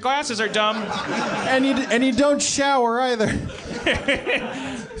forget your glasses are dumb. And you don't shower either.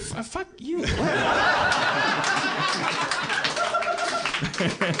 Fuck you.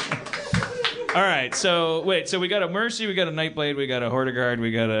 All right, so we got a Mercy, we got a Nightblade, we got a Hortigard,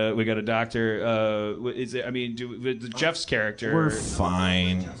 we got a Doctor. Jeff's character? We're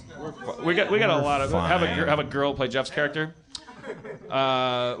fine. We got a lot of fine. have a girl play Jeff's character. We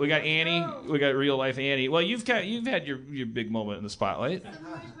got Annie, we got real life Annie. Well, you've had your big moment in the spotlight. Some of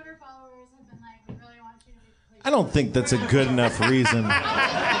my Twitter followers have been like, we really want you to play. I don't think that's a good enough reason.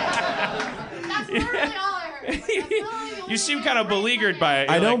 That's literally all I heard. You seem kind of beleaguered by it.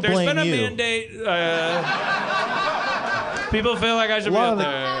 I don't There's blame been a you. mandate. People feel like I should be out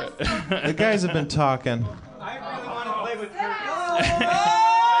there. The guys have been talking. I really want to play with Kurt.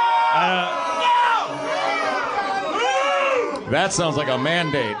 That sounds like a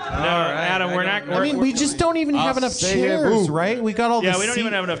mandate. No, Adam, we're not. We just don't even have enough stay here. chairs, Ooh. right? We got all Yeah, the we don't seat-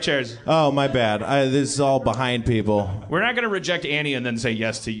 even have enough chairs. Oh, my bad. This is all behind people. We're not going to reject Annie and then say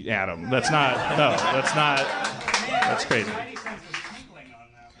yes to Adam. That's not. No, that's not. That's crazy.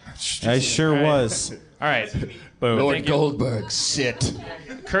 I sure was. All right. Boom. Lord Thank you. Goldberg, sit.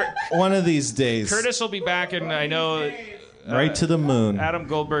 One of these days. Curtis will be back, and I know. Right to the moon. Adam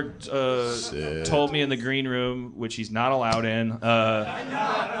Goldberg told me in the green room, which he's not allowed in,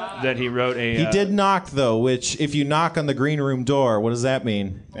 that he wrote a. He did knock, though, which, if you knock on the green room door, what does that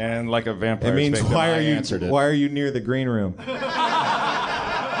mean? And like a vampire It means victim, why I are answered it. you near the green room?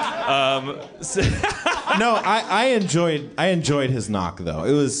 No, I enjoyed his knock, though.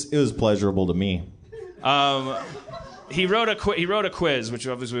 It was pleasurable to me. He wrote a quiz, which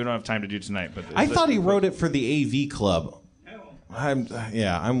obviously we don't have time to do tonight. But I thought he wrote it for the AV Club.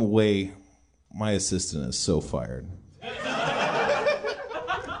 My assistant is so fired.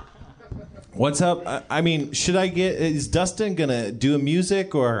 What's up? Is Dustin gonna do a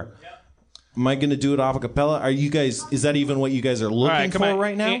music, or am I gonna do it off a cappella? Is that even what you guys are looking for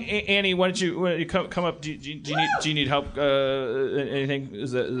right now? Annie, why don't you come up? Do you need help? Anything?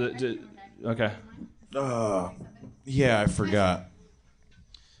 Is that okay? Yeah, I forgot.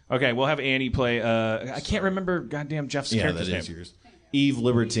 Okay, we'll have Annie play. I can't remember goddamn Jeff's character's name. Yours. Eve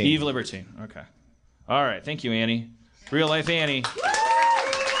Libertine. Eve Libertine. Okay. All right. Thank you, Annie. Real life Annie. After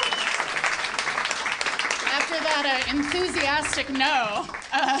that enthusiastic no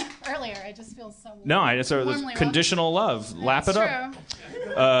earlier, I just feel so. No, it's warmly conditional love. Lap it That's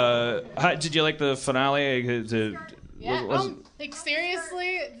up. true. Did you like the finale? Yeah.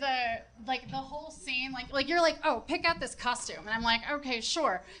 Seriously, the whole scene, like you're like, oh, pick out this costume, and I'm like, okay,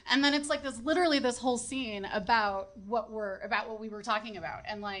 sure, and then it's like this whole scene about what we were talking about,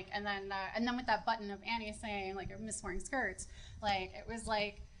 and then with that button of Annie saying like, Miss wearing skirts, it was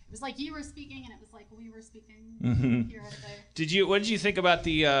like you were speaking, and it was like we were speaking. Here at the... What did you think about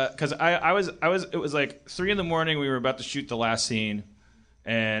the? Because it was like 3 a.m. We were about to shoot the last scene.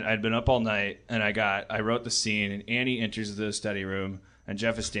 and I'd been up all night, and I wrote the scene, and Annie enters the study room, and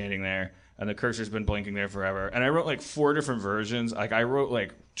Jeff is standing there, and the cursor's been blinking there forever. And I wrote like 4 different versions. Like I wrote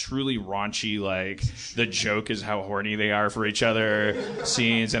like truly raunchy, like the joke is how horny they are for each other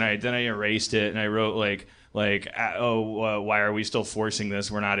scenes, and then I erased it, and I wrote like why are we still forcing this?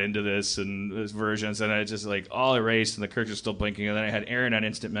 We're not into this, and this versions, and I just like all erased, and the cursor's still blinking. And then I had Aaron on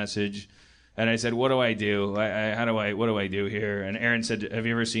instant message, and I said, "What do I do? What do I do here?" And Aaron said, "Have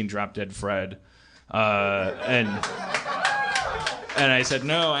you ever seen Drop Dead Fred?" And I said,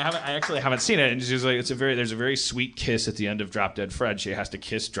 no, I haven't. I actually haven't seen it. And she's like, there's a very sweet kiss at the end of Drop Dead Fred. She has to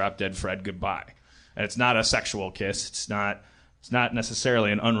kiss Drop Dead Fred goodbye, and it's not a sexual kiss. It's not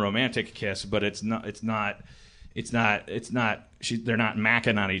necessarily an unromantic kiss, but they're not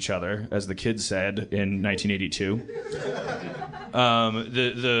macking on each other, as the kids said in 1982.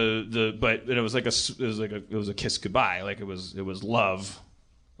 But it was a kiss goodbye. Like it was love.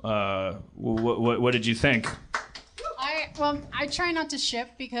 What did you think? I try not to ship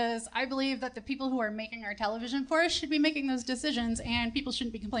because I believe that the people who are making our television for us should be making those decisions, and people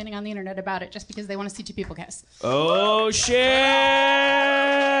shouldn't be complaining on the internet about it just because they want to see 2 people kiss. Oh, shit!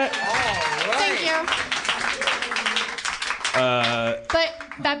 Thank you. But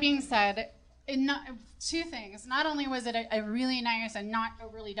that being said, 2 things. Not only was it a really nice and not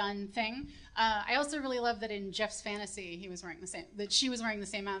overly done thing, I also really love that in Jeff's fantasy he was wearing she was wearing the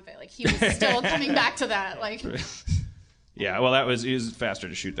same outfit. Like he was still coming back to that. Like. Yeah, well, it was faster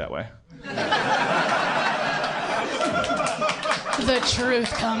to shoot that way. The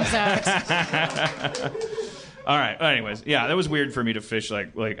truth comes out. All right. Anyways, yeah, that was weird for me to fish.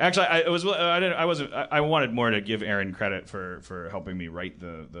 Like actually, I wanted more to give Aaron credit for helping me write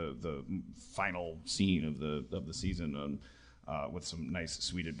the final scene of the season with some nice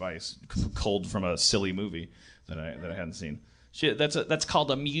sweet advice, culled from a silly movie that I hadn't seen. Shit, that's called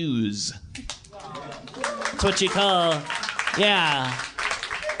a muse. That's what you call, yeah.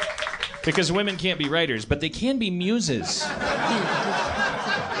 Because women can't be writers, but they can be muses.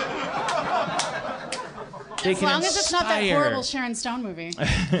 As long as it's not that horrible Sharon Stone movie.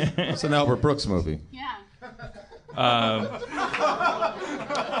 It's an Albert Brooks movie. Yeah.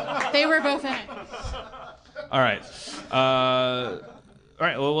 They were both in it. All right. All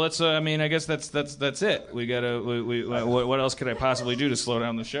right. Well, let's. I mean, I guess that's it. We gotta. What else could I possibly do to slow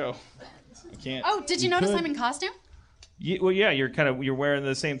down the show? I can't. Oh, did you notice I'm in costume? Yeah. You're wearing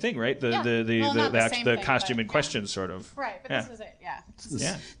the same thing, right? The costume in question, sort of. Right, but this was it. Yeah.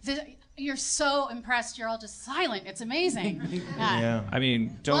 You're so impressed. You're all just silent. It's amazing. Yeah. I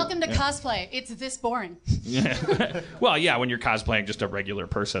mean, welcome to cosplay. It's this boring. Yeah. Well, yeah, when you're cosplaying just a regular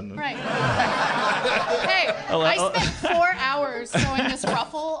person. Right. Hey, I spent 4 hours sewing this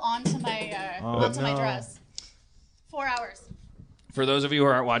ruffle onto my dress. 4 hours. For those of you who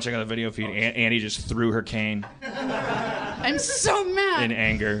aren't watching on the video feed, Annie just threw her cane. I'm so mad. In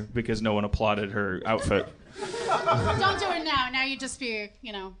anger because no one applauded her outfit. Don't do it now. Now you just be,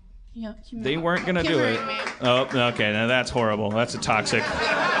 they weren't going to do it. Me. Oh, okay. Now that's horrible. That's a toxic.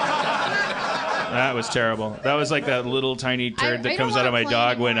 That was terrible. That was like that little tiny turd that comes out of my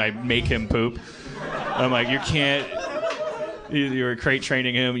dog when I make him poop. I'm like, you can't. You're crate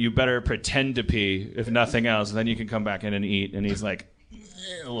training him. You better pretend to pee, if nothing else. And then you can come back in and eat. And he's like,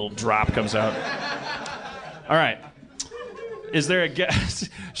 a little drop comes out. All right. Is there a guest?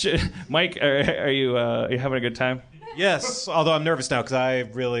 Mike, are you having a good time? Yes, although I'm nervous now because I'm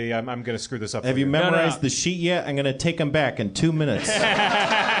going to screw this up. Have you memorized the sheet yet? I'm going to take him back in 2 minutes.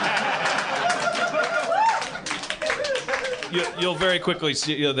 You'll very quickly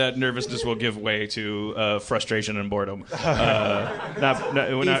see that nervousness will give way to frustration and boredom.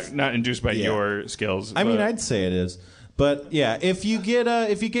 Not induced by your skills. I mean, I'd say it is, but yeah, if you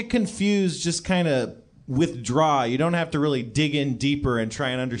get confused, just kind of withdraw. You don't have to really dig in deeper and try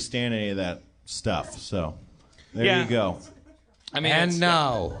and understand any of that stuff. So. There you go. I mean, and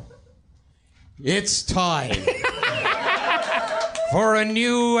now, it's time for a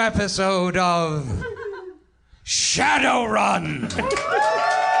new episode of Shadowrun.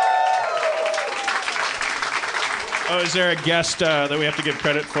 Oh, is there a guest that we have to give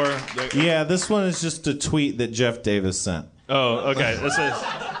credit for? Yeah, this one is just a tweet that Jeff Davis sent. Oh, okay. This is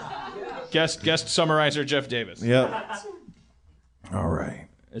guest summarizer Jeff Davis. Yep. All right.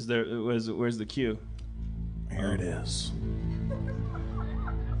 Where's the cue? Here it is.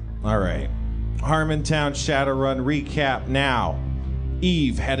 All right. Harmontown Shadowrun recap now.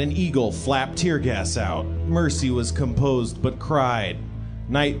 Eve had an eagle flap tear gas out. Mercy was composed but cried.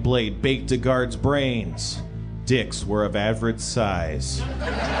 Nightblade baked a guard's brains. Dicks were of average size.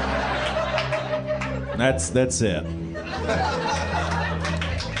 That's it.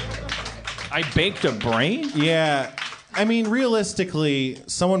 I baked a brain? Yeah. I mean, realistically,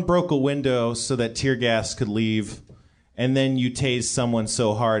 someone broke a window so that tear gas could leave, and then you tased someone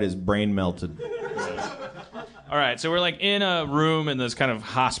so hard his brain melted. All right, so we're like in a room in this kind of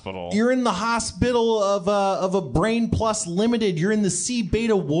hospital. You're in the hospital of a Brain Plus Limited. You're in the C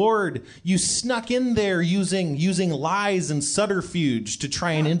Beta ward. You snuck in there using lies and subterfuge to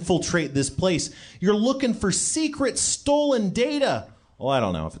try and infiltrate this place. You're looking for secret stolen data. Well, I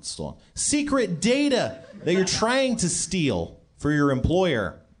don't know if it's stolen. Secret data that you're trying to steal for your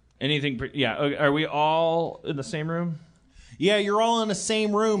employer. Yeah, are we all in the same room? Yeah, you're all in the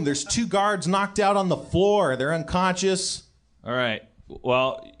same room. There's 2 guards knocked out on the floor. They're unconscious. All right.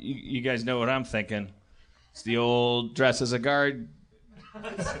 Well, you guys know what I'm thinking. It's the old dress as a guard.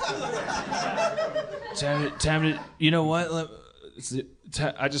 Time to, you know what?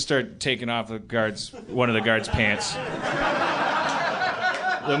 I just started taking off one of the guard's pants.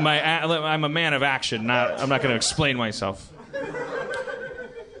 I'm a man of action. I'm not going to explain myself.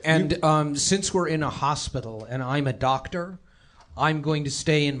 And since we're in a hospital and I'm a doctor, I'm going to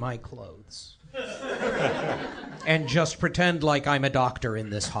stay in my clothes and just pretend like I'm a doctor in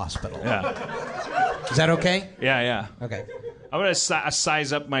this hospital. Yeah. Is that okay? Yeah. Okay. I'm going to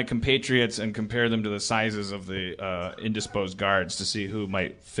size up my compatriots and compare them to the sizes of the indisposed guards to see who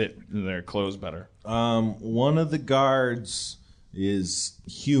might fit in their clothes better. One of the guards is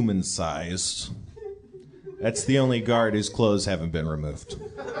human-sized. That's the only guard whose clothes haven't been removed.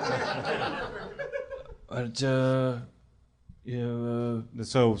 Yeah,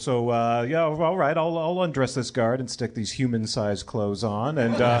 all right. I'll undress this guard and stick these human-sized clothes on,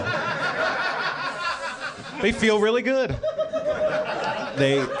 and they feel really good.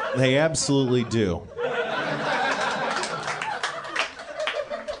 They absolutely do.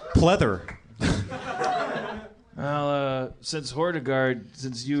 Pleather. Well, since Hordegaard,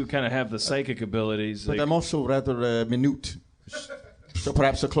 since you kind of have the psychic abilities... But I'm also rather minute, so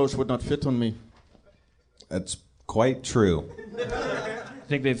perhaps the clothes would not fit on me. That's quite true.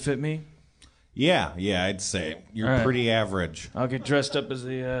 Think they'd fit me? Yeah, I'd say. You're All right. pretty average. I'll get dressed up as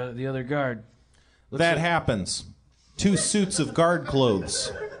the other guard. That happens. 2 suits of guard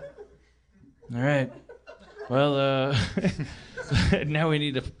clothes. All right. Well, now we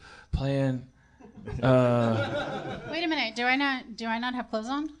need to plan... Wait a minute. Do I not have clothes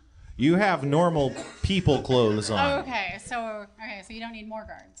on? You have normal people clothes on. Oh, okay. So you don't need more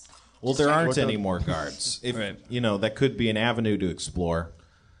guards. Well, there aren't any more guards. If Right. that could be an avenue to explore.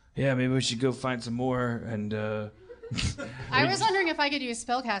 Yeah, maybe we should go find some more and... I was wondering if I could use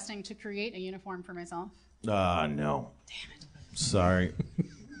spellcasting to create a uniform for myself. No. Damn it. Sorry.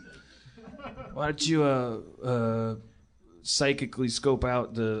 Why don't you psychically scope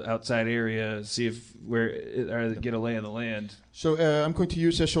out the outside area, see if get a lay of the land. So I'm going to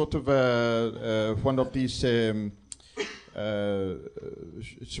use a sort of one of these sort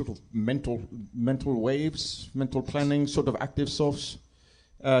of mental waves, mental planning, sort of active source,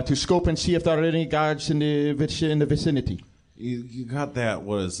 to scope and see if there are any guards in the vicinity. You got that?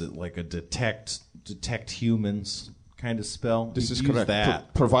 What is it? Like a detect humans kind of spell? This is Use correct.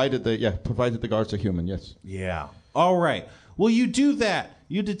 That. Provided the guards are human. Yes. Yeah. All right. Well, you do that.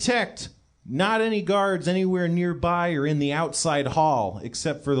 You detect not any guards anywhere nearby or in the outside hall,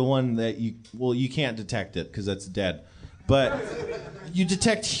 except for the one that you can't detect it because that's dead. But you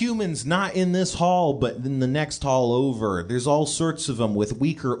detect humans not in this hall, but in the next hall over. There's all sorts of them with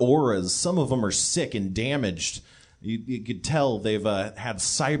weaker auras. Some of them are sick and damaged. You could tell they've had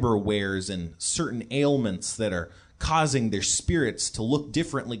cyber wares and certain ailments that are causing their spirits to look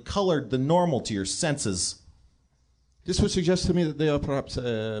differently colored than normal to your senses. This would suggest to me that they are perhaps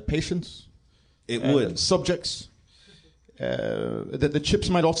patients. It would. Subjects. That the chips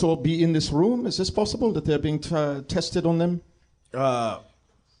might also be in this room. Is this possible, that they're being tested on them?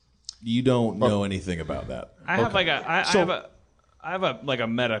 You don't know anything about that. I have a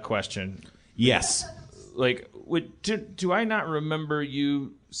meta question. Yes. Like, do I not remember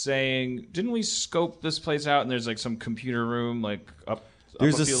you saying? Didn't we scope this place out and there's like some computer room like up?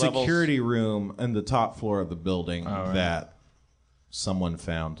 There's a a few security room in the top floor of the building that someone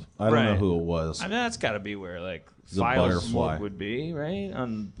found. I don't know who it was. I mean, that's got to be where like a files butterfly. would be, right?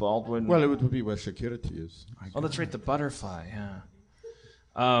 On Baldwin. Well, it would be where security is. Oh, that's right, the butterfly. Yeah.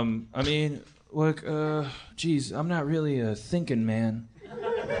 I mean, look, geez, I'm not really a thinking man.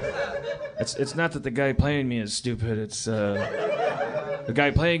 It's not that the guy playing me is stupid. It's the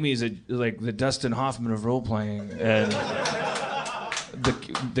guy playing me is like the Dustin Hoffman of role playing, and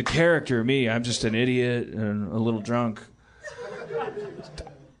the character me, I'm just an idiot and a little drunk.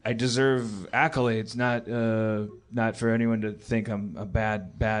 I deserve accolades, not for anyone to think I'm a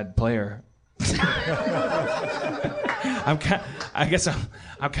bad player. I guess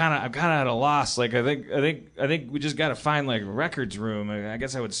I'm kind of at a loss. Like I think we just got to find like a records room. I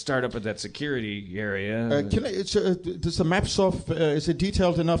guess I would start up at that security area. Does the map is it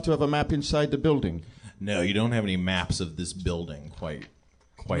detailed enough to have a map inside the building? No, you don't have any maps of this building quite.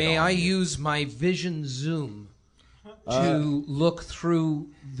 May I use my vision zoom to look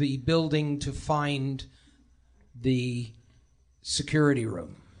through the building to find the security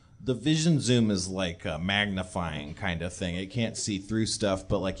room? The vision zoom is like a magnifying kind of thing. It can't see through stuff,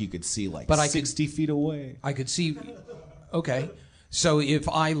 but like you could see like 60 feet away. I could see. Okay. So if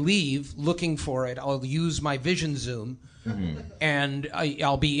I leave looking for it, I'll use my vision zoom, and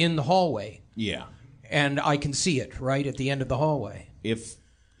I'll be in the hallway. Yeah. And I can see it right at the end of the hallway. If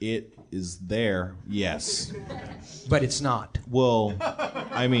it is there, yes. But it's not. Well,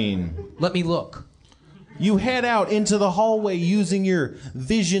 I mean... Let me look. You head out into the hallway using your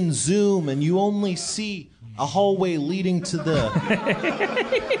vision zoom, and you only see a hallway leading to the...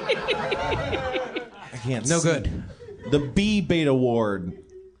 I can't No see. good. The B beta ward.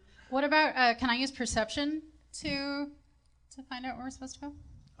 What about, can I use perception to find out where we're supposed to go?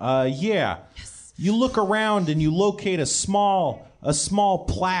 Yeah. Yes. You look around and you locate a small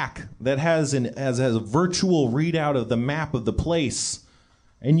plaque that has a virtual readout of the map of the place.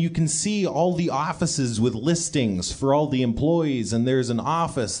 And you can see all the offices with listings for all the employees, and there's an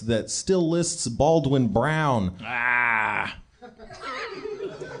office that still lists Baldwin Brown. Ah.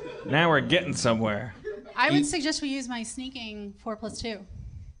 Now we're getting somewhere. I would suggest we use my sneaking 4+2 to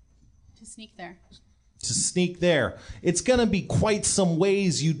sneak there. To sneak there. It's going to be quite some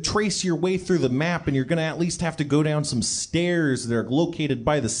ways. You trace your way through the map, and you're going to at least have to go down some stairs that are located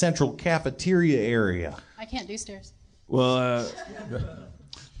by the central cafeteria area. I can't do stairs. Well,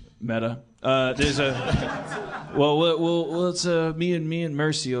 meta. There's a. Well, it's me and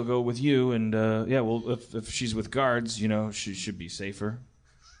Mercy will go with you, and yeah. Well, if she's with guards, you know, she should be safer.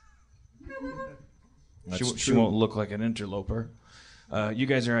 She won't look like an interloper. You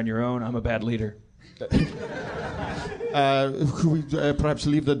guys are on your own. I'm a bad leader. Could we perhaps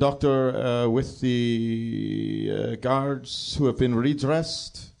leave the doctor with the guards who have been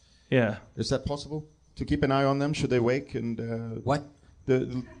redressed? Yeah. Is that possible? To keep an eye on them should they wake and what?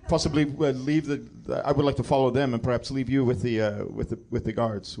 Possibly leave the. I would like to follow them and perhaps leave you with the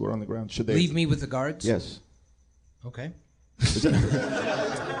guards who are on the ground. Should they leave me with the guards? Yes. Okay.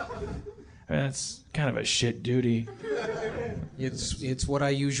 That's kind of a shit duty. It's what I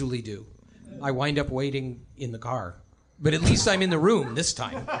usually do. I wind up waiting in the car, but at least I'm in the room this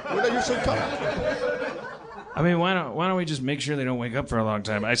time. Well, then you should come. I mean, why don't we just make sure they don't wake up for a long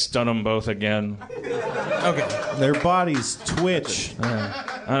time? I stun them both again. Okay. Their bodies twitch.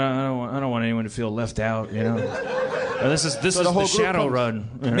 I don't want anyone to feel left out. You know. This is the shadow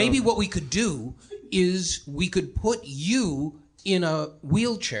run. You know? Maybe what we could do is we could put you in a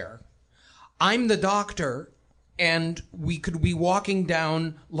wheelchair. I'm the doctor, and we could be walking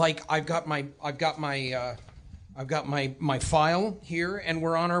down like I've got my file here, and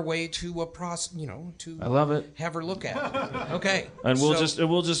we're on our way to I love it. Have her look at it. Okay. And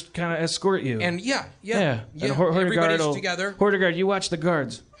we'll just kind of escort you. And yeah. And Everybody's together. Hortigard, you watch the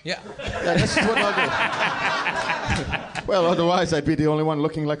guards. Yeah. That's what I'll do. Well, otherwise I'd be the only one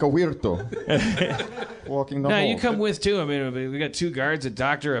looking like a weirdo. Walking the hall. No, you come with too. I mean, we got two guards, a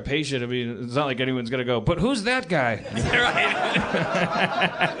doctor, a patient. I mean, it's not like anyone's gonna go. But who's that guy?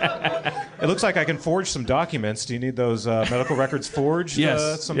 It looks like I can forge some documents. Do you need those medical records forged?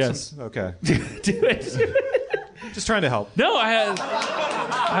 Yes. Yes. Okay. Do it. Just trying to help. No,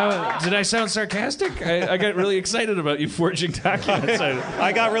 did I sound sarcastic? I got really excited about you forging documents.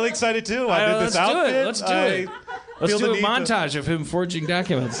 I got really excited too. I did this outfit. Let's do it. Let's do a montage of him forging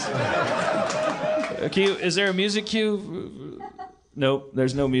documents. Is there a music cue? Nope,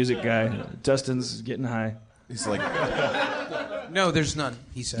 there's no music guy. Dustin's getting high. He's like, no, there's none.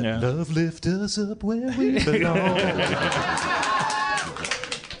 He said. Yeah. Love lift us up where we belong.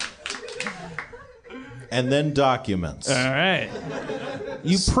 And then documents. All right.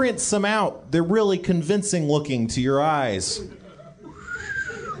 You print some out. They're really convincing looking to your eyes.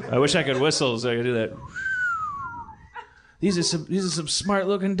 I wish I could whistle so I could do that. These are some smart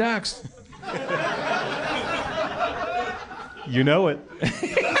looking docs. You know it.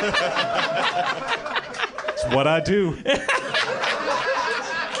 It's what I do.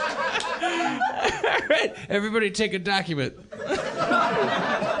 All right, everybody take a document.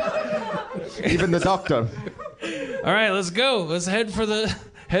 Even the doctor. All right, let's go. Let's head for the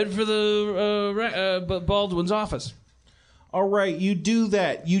Baldwin's office. All right, you do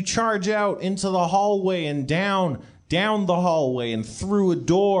that. You charge out into the hallway and down down the hallway and through a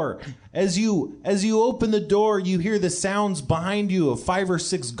door. As you open the door, you hear the sounds behind you of 5 or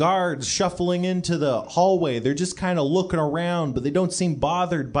 6 guards shuffling into the hallway. They're just kind of looking around, but they don't seem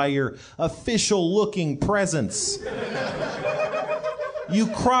bothered by your official-looking presence. You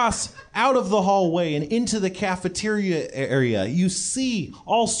cross out of the hallway and into the cafeteria area. You see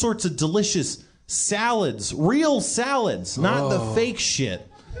all sorts of delicious salads, real salads, not the fake shit.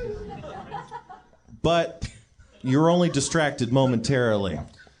 But you're only distracted momentarily.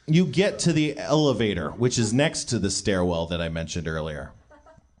 You get to the elevator, which is next to the stairwell that I mentioned earlier.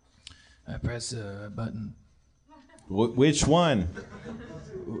 I press a button. Which one?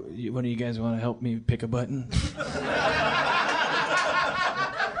 One of you guys want to help me pick a button?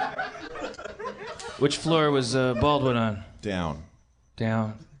 Which floor was Baldwin on? Down.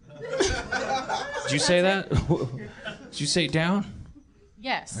 Down. Did you say that? Did you say down?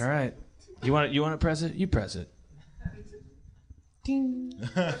 Yes. All right. You want to press it? You press it. Ding.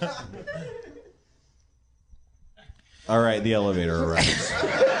 All right, the elevator arrives.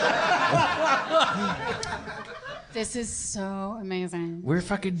 This is so amazing. We're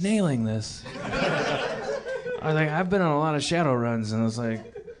fucking nailing this. I've been on a lot of shadow runs, and it's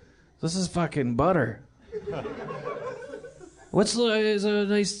like, this is fucking butter. Is a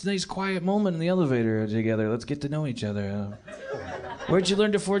nice quiet moment in the elevator together. Let's get to know each other. Where'd you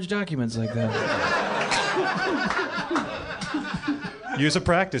learn to forge documents like that? Years of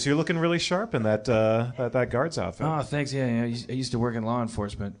practice. You're looking really sharp in that guard's outfit. Oh, thanks. Yeah. I used to work in law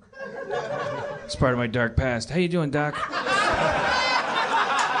enforcement. It's part of my dark past. How you doing, Doc?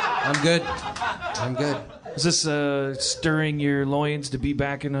 I'm good. Is this stirring your loins to be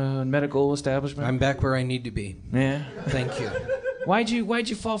back in a medical establishment? I'm back where I need to be. Yeah. Thank you. Why'd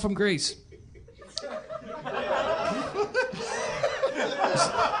you fall from grace?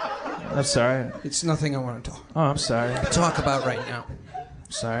 I'm sorry. It's nothing I want to I'm sorry. talk about right now.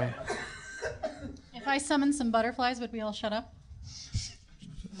 Sorry. If I summon some butterflies, would we all shut up?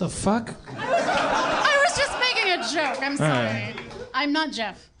 The fuck? I was just making a joke. I'm sorry. right. I'm not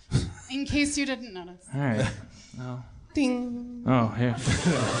Jeff. In case you didn't notice. All right. Oh. Ding. Oh, here.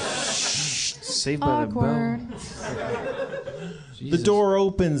 Saved by the Awkward. bell. The door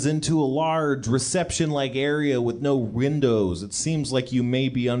opens into a large reception-like area with no windows. It seems like you may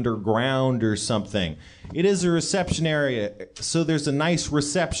be underground or something. It is a reception area, so there's a nice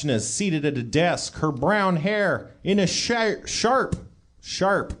receptionist seated at a desk, her brown hair in a sharp,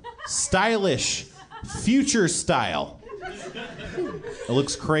 stylish, future style. It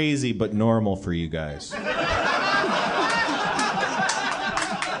looks crazy, but normal for you guys.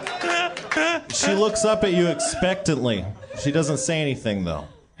 She looks up at you expectantly. She doesn't say anything, though.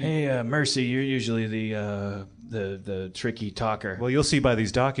 Hey, Mercy, you're usually the tricky talker. Well, you'll see by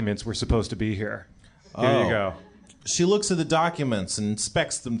these documents we're supposed to be here. Here you go. She looks at the documents and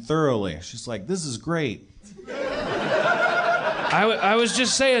inspects them thoroughly. She's like, this is great. I was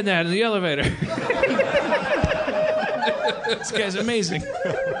just saying that in the elevator. This guy's amazing.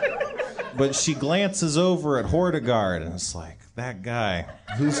 But she glances over at Hortigard and it's like, that guy,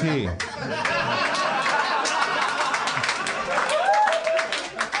 who's he?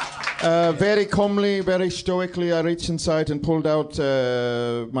 Very calmly, very stoically, I reached inside and pulled out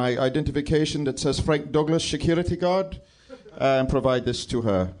my identification that says Frank Douglas, security guard, and provide this to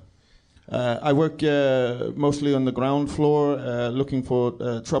her. I work mostly on the ground floor, looking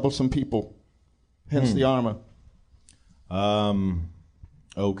for troublesome people, hence the armor.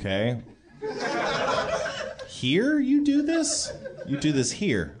 Okay. Here you do this? You do this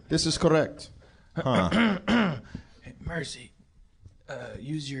here? This is correct. Huh. Hey, Mercy,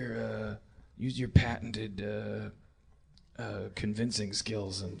 use your patented convincing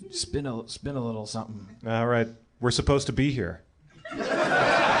skills and spin a little something. All right. We're supposed to be here.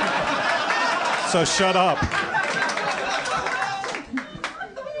 So shut up.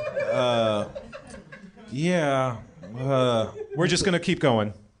 Yeah. We're just going to keep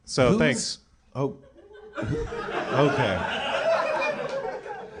going. So thanks. Oh. Okay.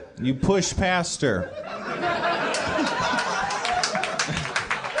 You push past her.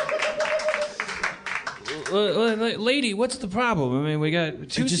 Lady, what's the problem? I mean, we got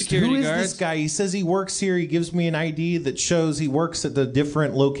two Just, security who is guards. this guy? He says he works here. He gives me an ID that shows he works at the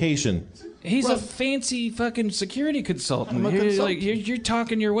different location. He's a fancy fucking security consultant. I'm a consultant. You're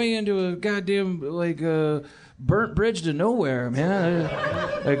talking your way into a goddamn burnt bridge to nowhere, man.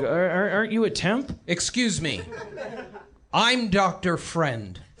 Aren't you a temp? Excuse me. I'm Dr.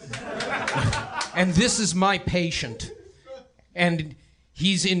 Friend. And this is my patient. And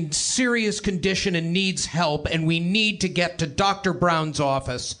he's in serious condition and needs help, and we need to get to Dr. Brown's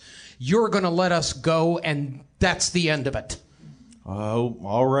office. You're going to let us go, and That's the end of it. Oh,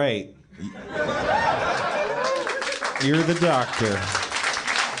 all right. You're the doctor.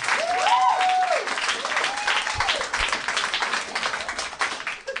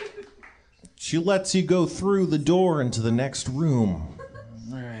 She lets you go through the door into the next room.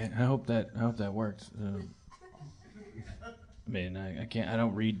 All right. I hope that worked. I can't. I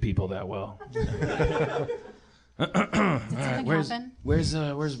don't read people that well. All right. Where's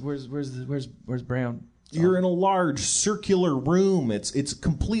Brown? You're in a large circular room. It's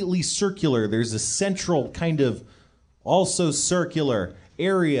completely circular. There's a central kind of also circular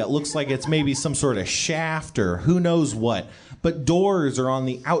area. It looks like it's maybe some sort of shaft or who knows what. But doors are on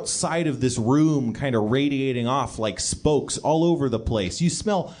the outside of this room, kind of radiating off like spokes all over the place. You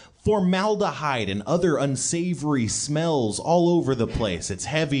smell formaldehyde and other unsavory smells all over the place. It's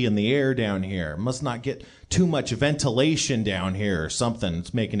heavy in the air down here. Must not get too much ventilation down here or something.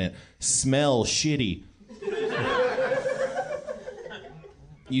 It's making it smell shitty.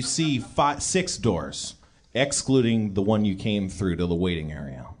 You see 6 doors, excluding the one you came through to the waiting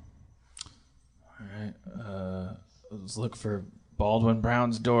area. All right. Let's look for Baldwin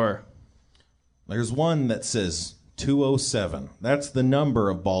Brown's door. There's one that says 207. That's the number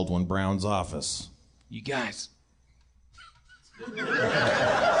of Baldwin Brown's office. You guys.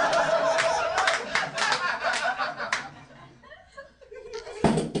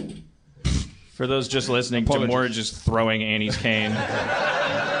 For those just listening, Demore is just throwing Annie's cane.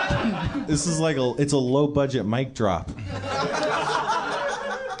 This is like it's a low budget mic drop.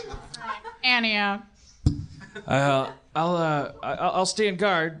 Annie. I'll stand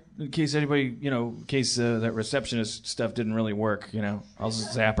guard in case anybody, in case that receptionist stuff didn't really work. I'll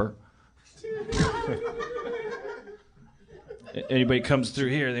just zap her. Anybody comes through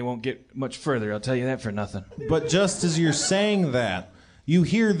here, they won't get much further. I'll tell you that for nothing. But just as you're saying that, you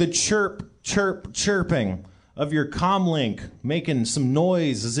hear the chirping of your comlink making some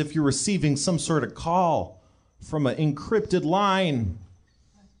noise as if you're receiving some sort of call from an encrypted line.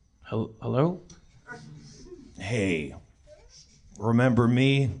 Hello? Hey, remember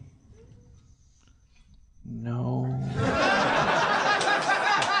me? No.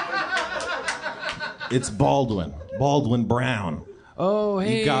 It's Baldwin Brown. Oh,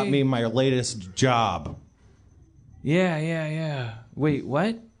 hey. You got me my latest job. Yeah. Wait,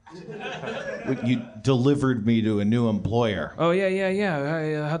 what? You delivered me to a new employer. Oh,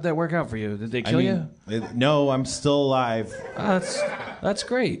 yeah. How'd that work out for you? Did they kill you? No, I'm still alive. That's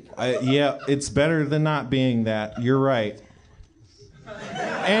great. Yeah, it's better than not being that. You're right.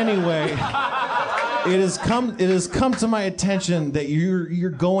 Anyway, it has come to my attention that you're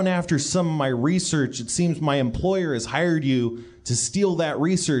going after some of my research. It seems my employer has hired you to steal that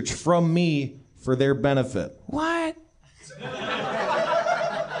research from me for their benefit. What?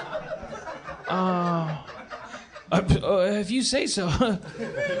 If you say so.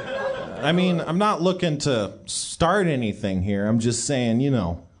 I mean, I'm not looking to start anything here. I'm just saying,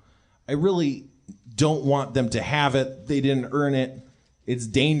 I really don't want them to have it. They didn't earn it. It's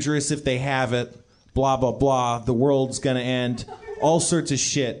dangerous if they have it. Blah, blah, blah. The world's going to end. All sorts of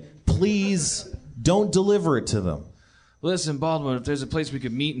shit. Please don't deliver it to them. Listen, Baldwin, if there's a place we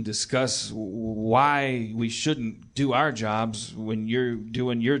could meet and discuss why we shouldn't do our jobs when you're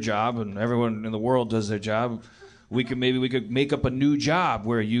doing your job and everyone in the world does their job, we could make up a new job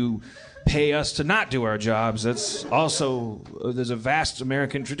where you pay us to not do our jobs. That's also there's a vast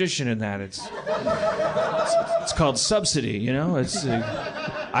American tradition in that. It's called subsidy.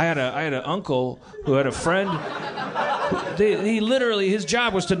 I had an uncle who had a friend. He literally his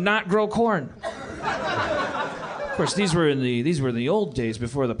job was to not grow corn. Of course, these were in the old days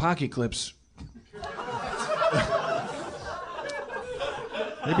before the pocket-clips.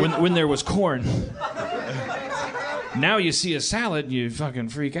 when there was corn. Now you see a salad, you fucking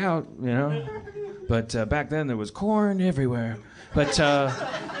freak out, But back then there was corn everywhere. But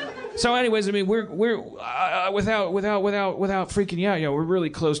so, anyways, I mean, we're without freaking you out, we're really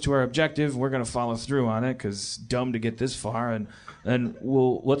close to our objective. We're gonna follow through on it because dumb to get this far, and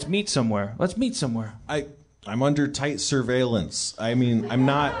let's meet somewhere. I'm under tight surveillance. I mean, I'm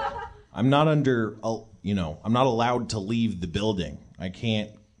not under, I'm not allowed to leave the building. I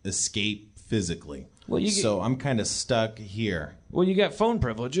can't escape physically. So I'm kind of stuck here. Well, you got phone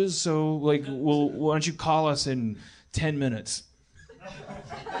privileges, so why don't you call us in 10 minutes?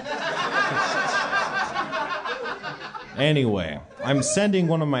 Anyway, I'm sending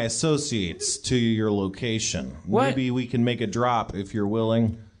one of my associates to your location. What? Maybe we can make a drop if you're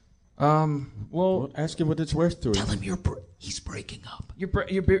willing. Well, ask him what it's worth to him. Tell him he's breaking up. You're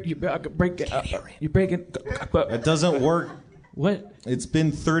breaking. Can't hear him. It doesn't work. What? It's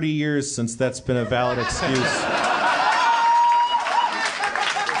been 30 years since that's been a valid excuse.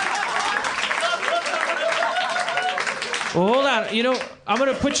 Well, hold on. You know, I'm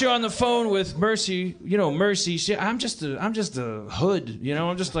gonna put you on the phone with Mercy. You know, Mercy. I'm just a hood. You know,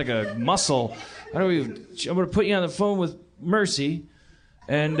 I'm just like a muscle. I'm gonna put you on the phone with Mercy,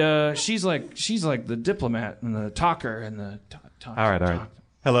 and she's like the diplomat and the talker and the talk. All right.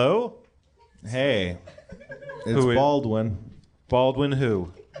 Hello? Hey, it's Baldwin. Baldwin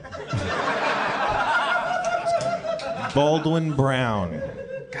who? Baldwin Brown.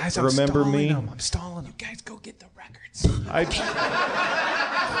 Guys, I'm Remember stalling me? him. I'm stalling him. You guys go get the records.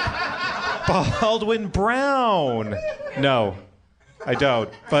 Baldwin Brown. No, I don't.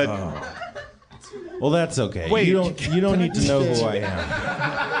 But Well, that's okay. Wait, you don't need to know who I am.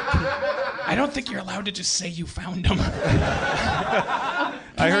 I don't think you're allowed to just say you found them.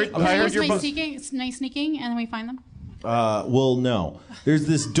 I heard your nice sneaking, and then we find them. Well, no. There's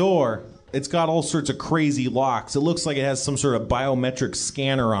this door. It's got all sorts of crazy locks. It looks like it has some sort of biometric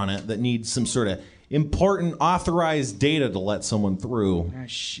scanner on it that needs some sort of important authorized data to let someone through. Ah,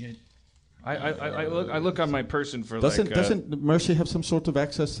 shit. I look on my person for Doesn't Mercy have some sort of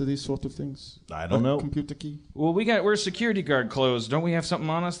access to these sort of things? I don't know. Computer key? Well, we're security guard clothes. Don't we have something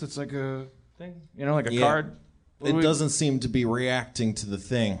on us that's like a thing? You know, like a card? It doesn't seem to be reacting to the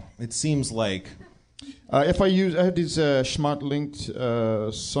thing. It seems like... I have these smart linked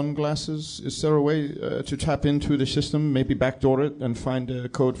sunglasses. Is there a way to tap into the system, maybe backdoor it, and find a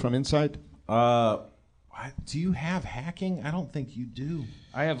code from inside? Do you have hacking? I don't think you do.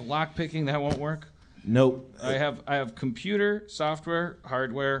 I have lock picking. That won't work. Nope. I have computer, software,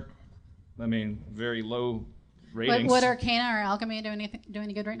 hardware. I mean, very low ratings. Would Arcana or Alchemy do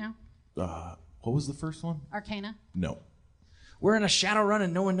any good right now? What was the first one? Arcana. No. We're in a shadow run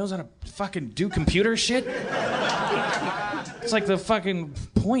and no one knows how to fucking do computer shit? It's like the fucking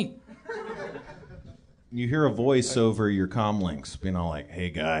point. You hear a voice over your comm links being all like, hey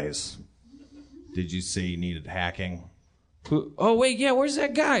guys, did you say you needed hacking? Oh, wait, yeah, where's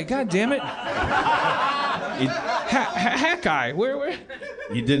that guy? God damn it. Hack guy, where?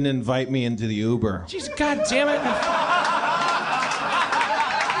 You didn't invite me into the Uber. Jeez, God damn it.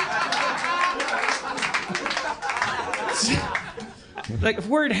 Like,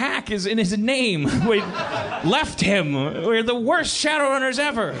 word hack is in his name. We left him. We're the worst Shadowrunners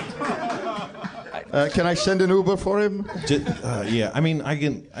ever. Can I send an Uber for him? Yeah, I mean,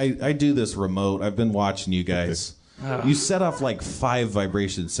 I do this remote. I've been watching you guys. You set off like 5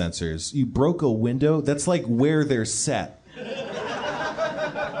 vibration sensors. You broke a window. That's like where they're set.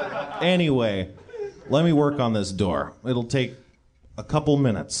 Anyway, let me work on this door. It'll take a couple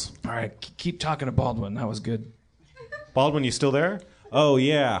minutes. All right, keep talking to Baldwin. That was good. Baldwin, you still there? Oh,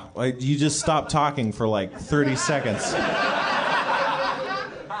 yeah. You just stopped talking for like 30 seconds.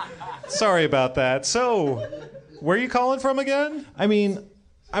 Sorry about that. So, where are you calling from again? I mean,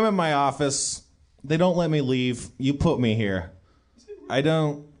 I'm in my office. They don't let me leave. You put me here.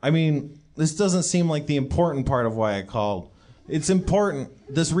 This doesn't seem like the important part of why I called. It's important.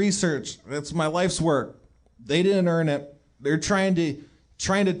 This research, that's my life's work. They didn't earn it. They're trying to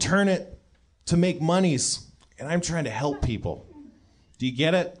turn it to make monies, and I'm trying to help people. Do you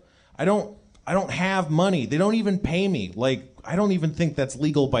get it? I don't have money. They don't even pay me. Like, I don't even think that's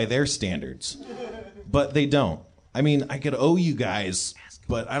legal by their standards. But they don't. I mean, I could owe you guys,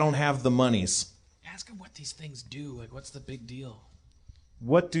 but I don't have the monies. Ask him what these things do. Like, what's the big deal?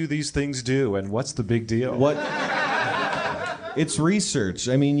 What do these things do, and what's the big deal? What? It's research.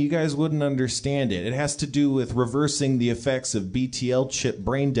 I mean, you guys wouldn't understand it. It has to do with reversing the effects of BTL chip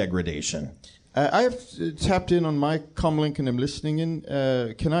brain degradation. I have tapped in on my comlink and I'm listening in.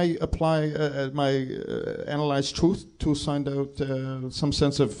 Can I apply my analyzed truth to find out some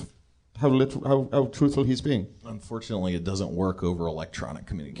sense of how truthful he's being? Unfortunately, it doesn't work over electronic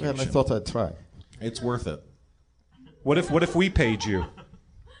communication. Well, I thought I'd try. It's worth it. What if we paid you?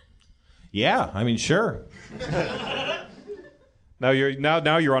 Yeah, I mean, sure. Now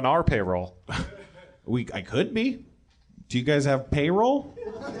you're on our payroll. I could be. Do you guys have payroll?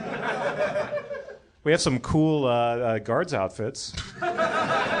 We have some cool guards outfits.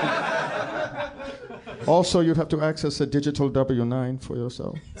 Also, you'd have to access a digital W-9 for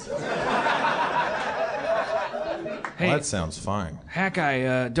yourself. Hey, well, that sounds fine. Hack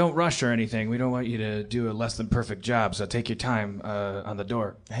guy, don't rush or anything. We don't want you to do a less than perfect job, so take your time on the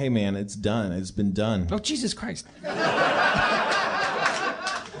door. Hey, man, it's done. It's been done. Oh, Jesus Christ.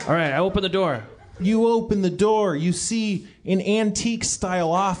 All right, I open the door. You open the door. You see an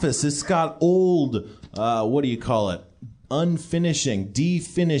antique-style office. It's got old, what do you call it? Unfinishing,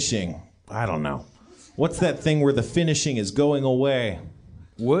 definishing. I don't know. What's that thing where the finishing is going away?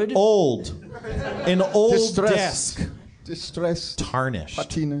 Wood? Old. An old Distress. desk. Distress. Tarnished.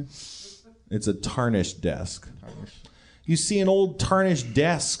 Patina. It's a tarnished desk. You see an old tarnished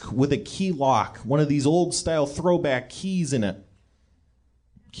desk with a key lock, one of these old style throwback keys in it.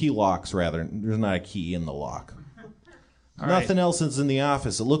 Key locks, rather. There's not a key in the lock. Nothing else is in the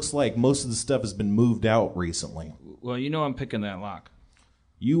office. It looks like most of the stuff has been moved out recently. Well, you know I'm picking that lock.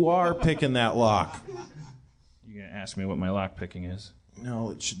 You are picking that lock. You're going to ask me what my lock picking is? No,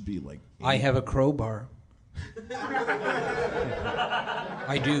 it should be like... I have a crowbar.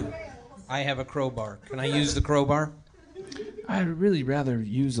 I do. I have a crowbar. Can I use the crowbar? I'd really rather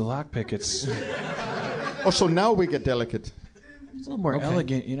use the lockpick. It's Oh, so now we get delicate. a little more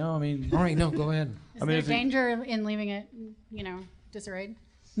elegant, you know? I mean, All right, no, go ahead. Is there danger in leaving it, disarrayed?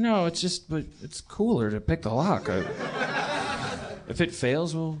 no, it's just, but it's cooler to pick the lock. If it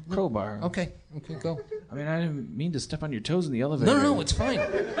fails, we'll crowbar. Okay, go. I mean, I didn't mean to step on your toes in the elevator. No, it's fine.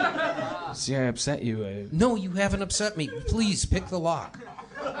 See, I upset you. No, you haven't upset me. Please pick the lock.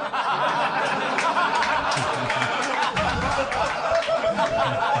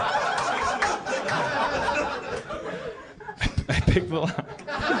 I picked the lock.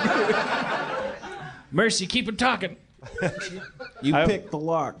 Mercy, keep it talking. You picked the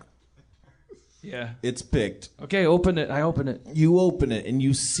lock. Yeah. It's picked. Okay, open it. I open it. You open it and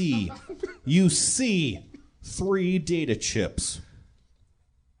you see 3 data chips.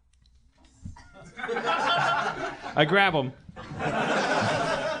 I grab them.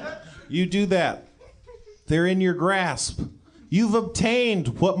 You do that. They're in your grasp. You've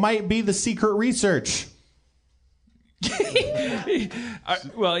obtained what might be the secret research.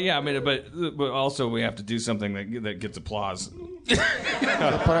 Well, yeah, I mean, but also we have to do something that gets applause.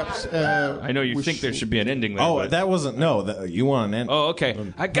 Perhaps. I know you think there should be an ending there. Oh, but... that wasn't. No, you want an end. Oh, okay.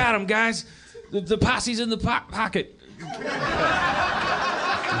 I got him, guys. The posse's in the pocket.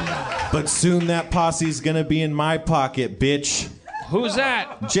 But soon that posse's gonna be in my pocket, bitch. Who's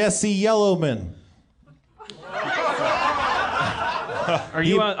that? Jesse Yellowman. Are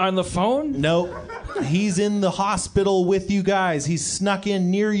you on the phone? Nope. He's in the hospital with you guys. He's snuck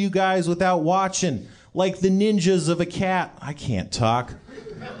in near you guys without watching. Like the ninjas of a cat. I can't talk.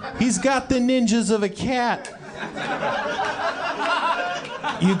 He's got the ninjas of a cat.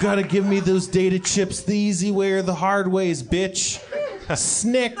 You gotta give me those data chips the easy way or the hard ways, bitch.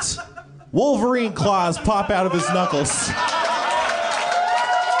 Snicked. Wolverine claws pop out of his knuckles.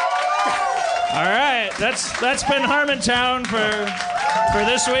 All right, that's been Harmontown for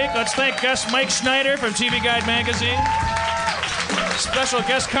this week. Let's thank guest Mike Schneider from TV Guide Magazine. Special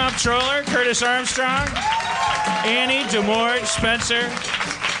guest comptroller Curtis Armstrong, Annie, DeMort, Spencer.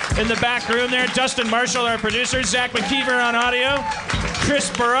 In the back room there, Dustin Marshall, our producer, Zach McKeever on audio, Chris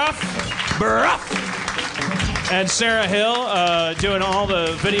Baruff, and Sarah Hill doing all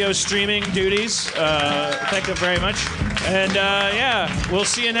the video streaming duties. Thank them very much. And we'll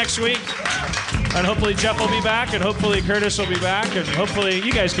see you next week. And hopefully Jeff will be back, and hopefully Curtis will be back, and hopefully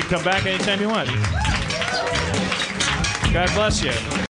you guys can come back anytime you want. God bless you.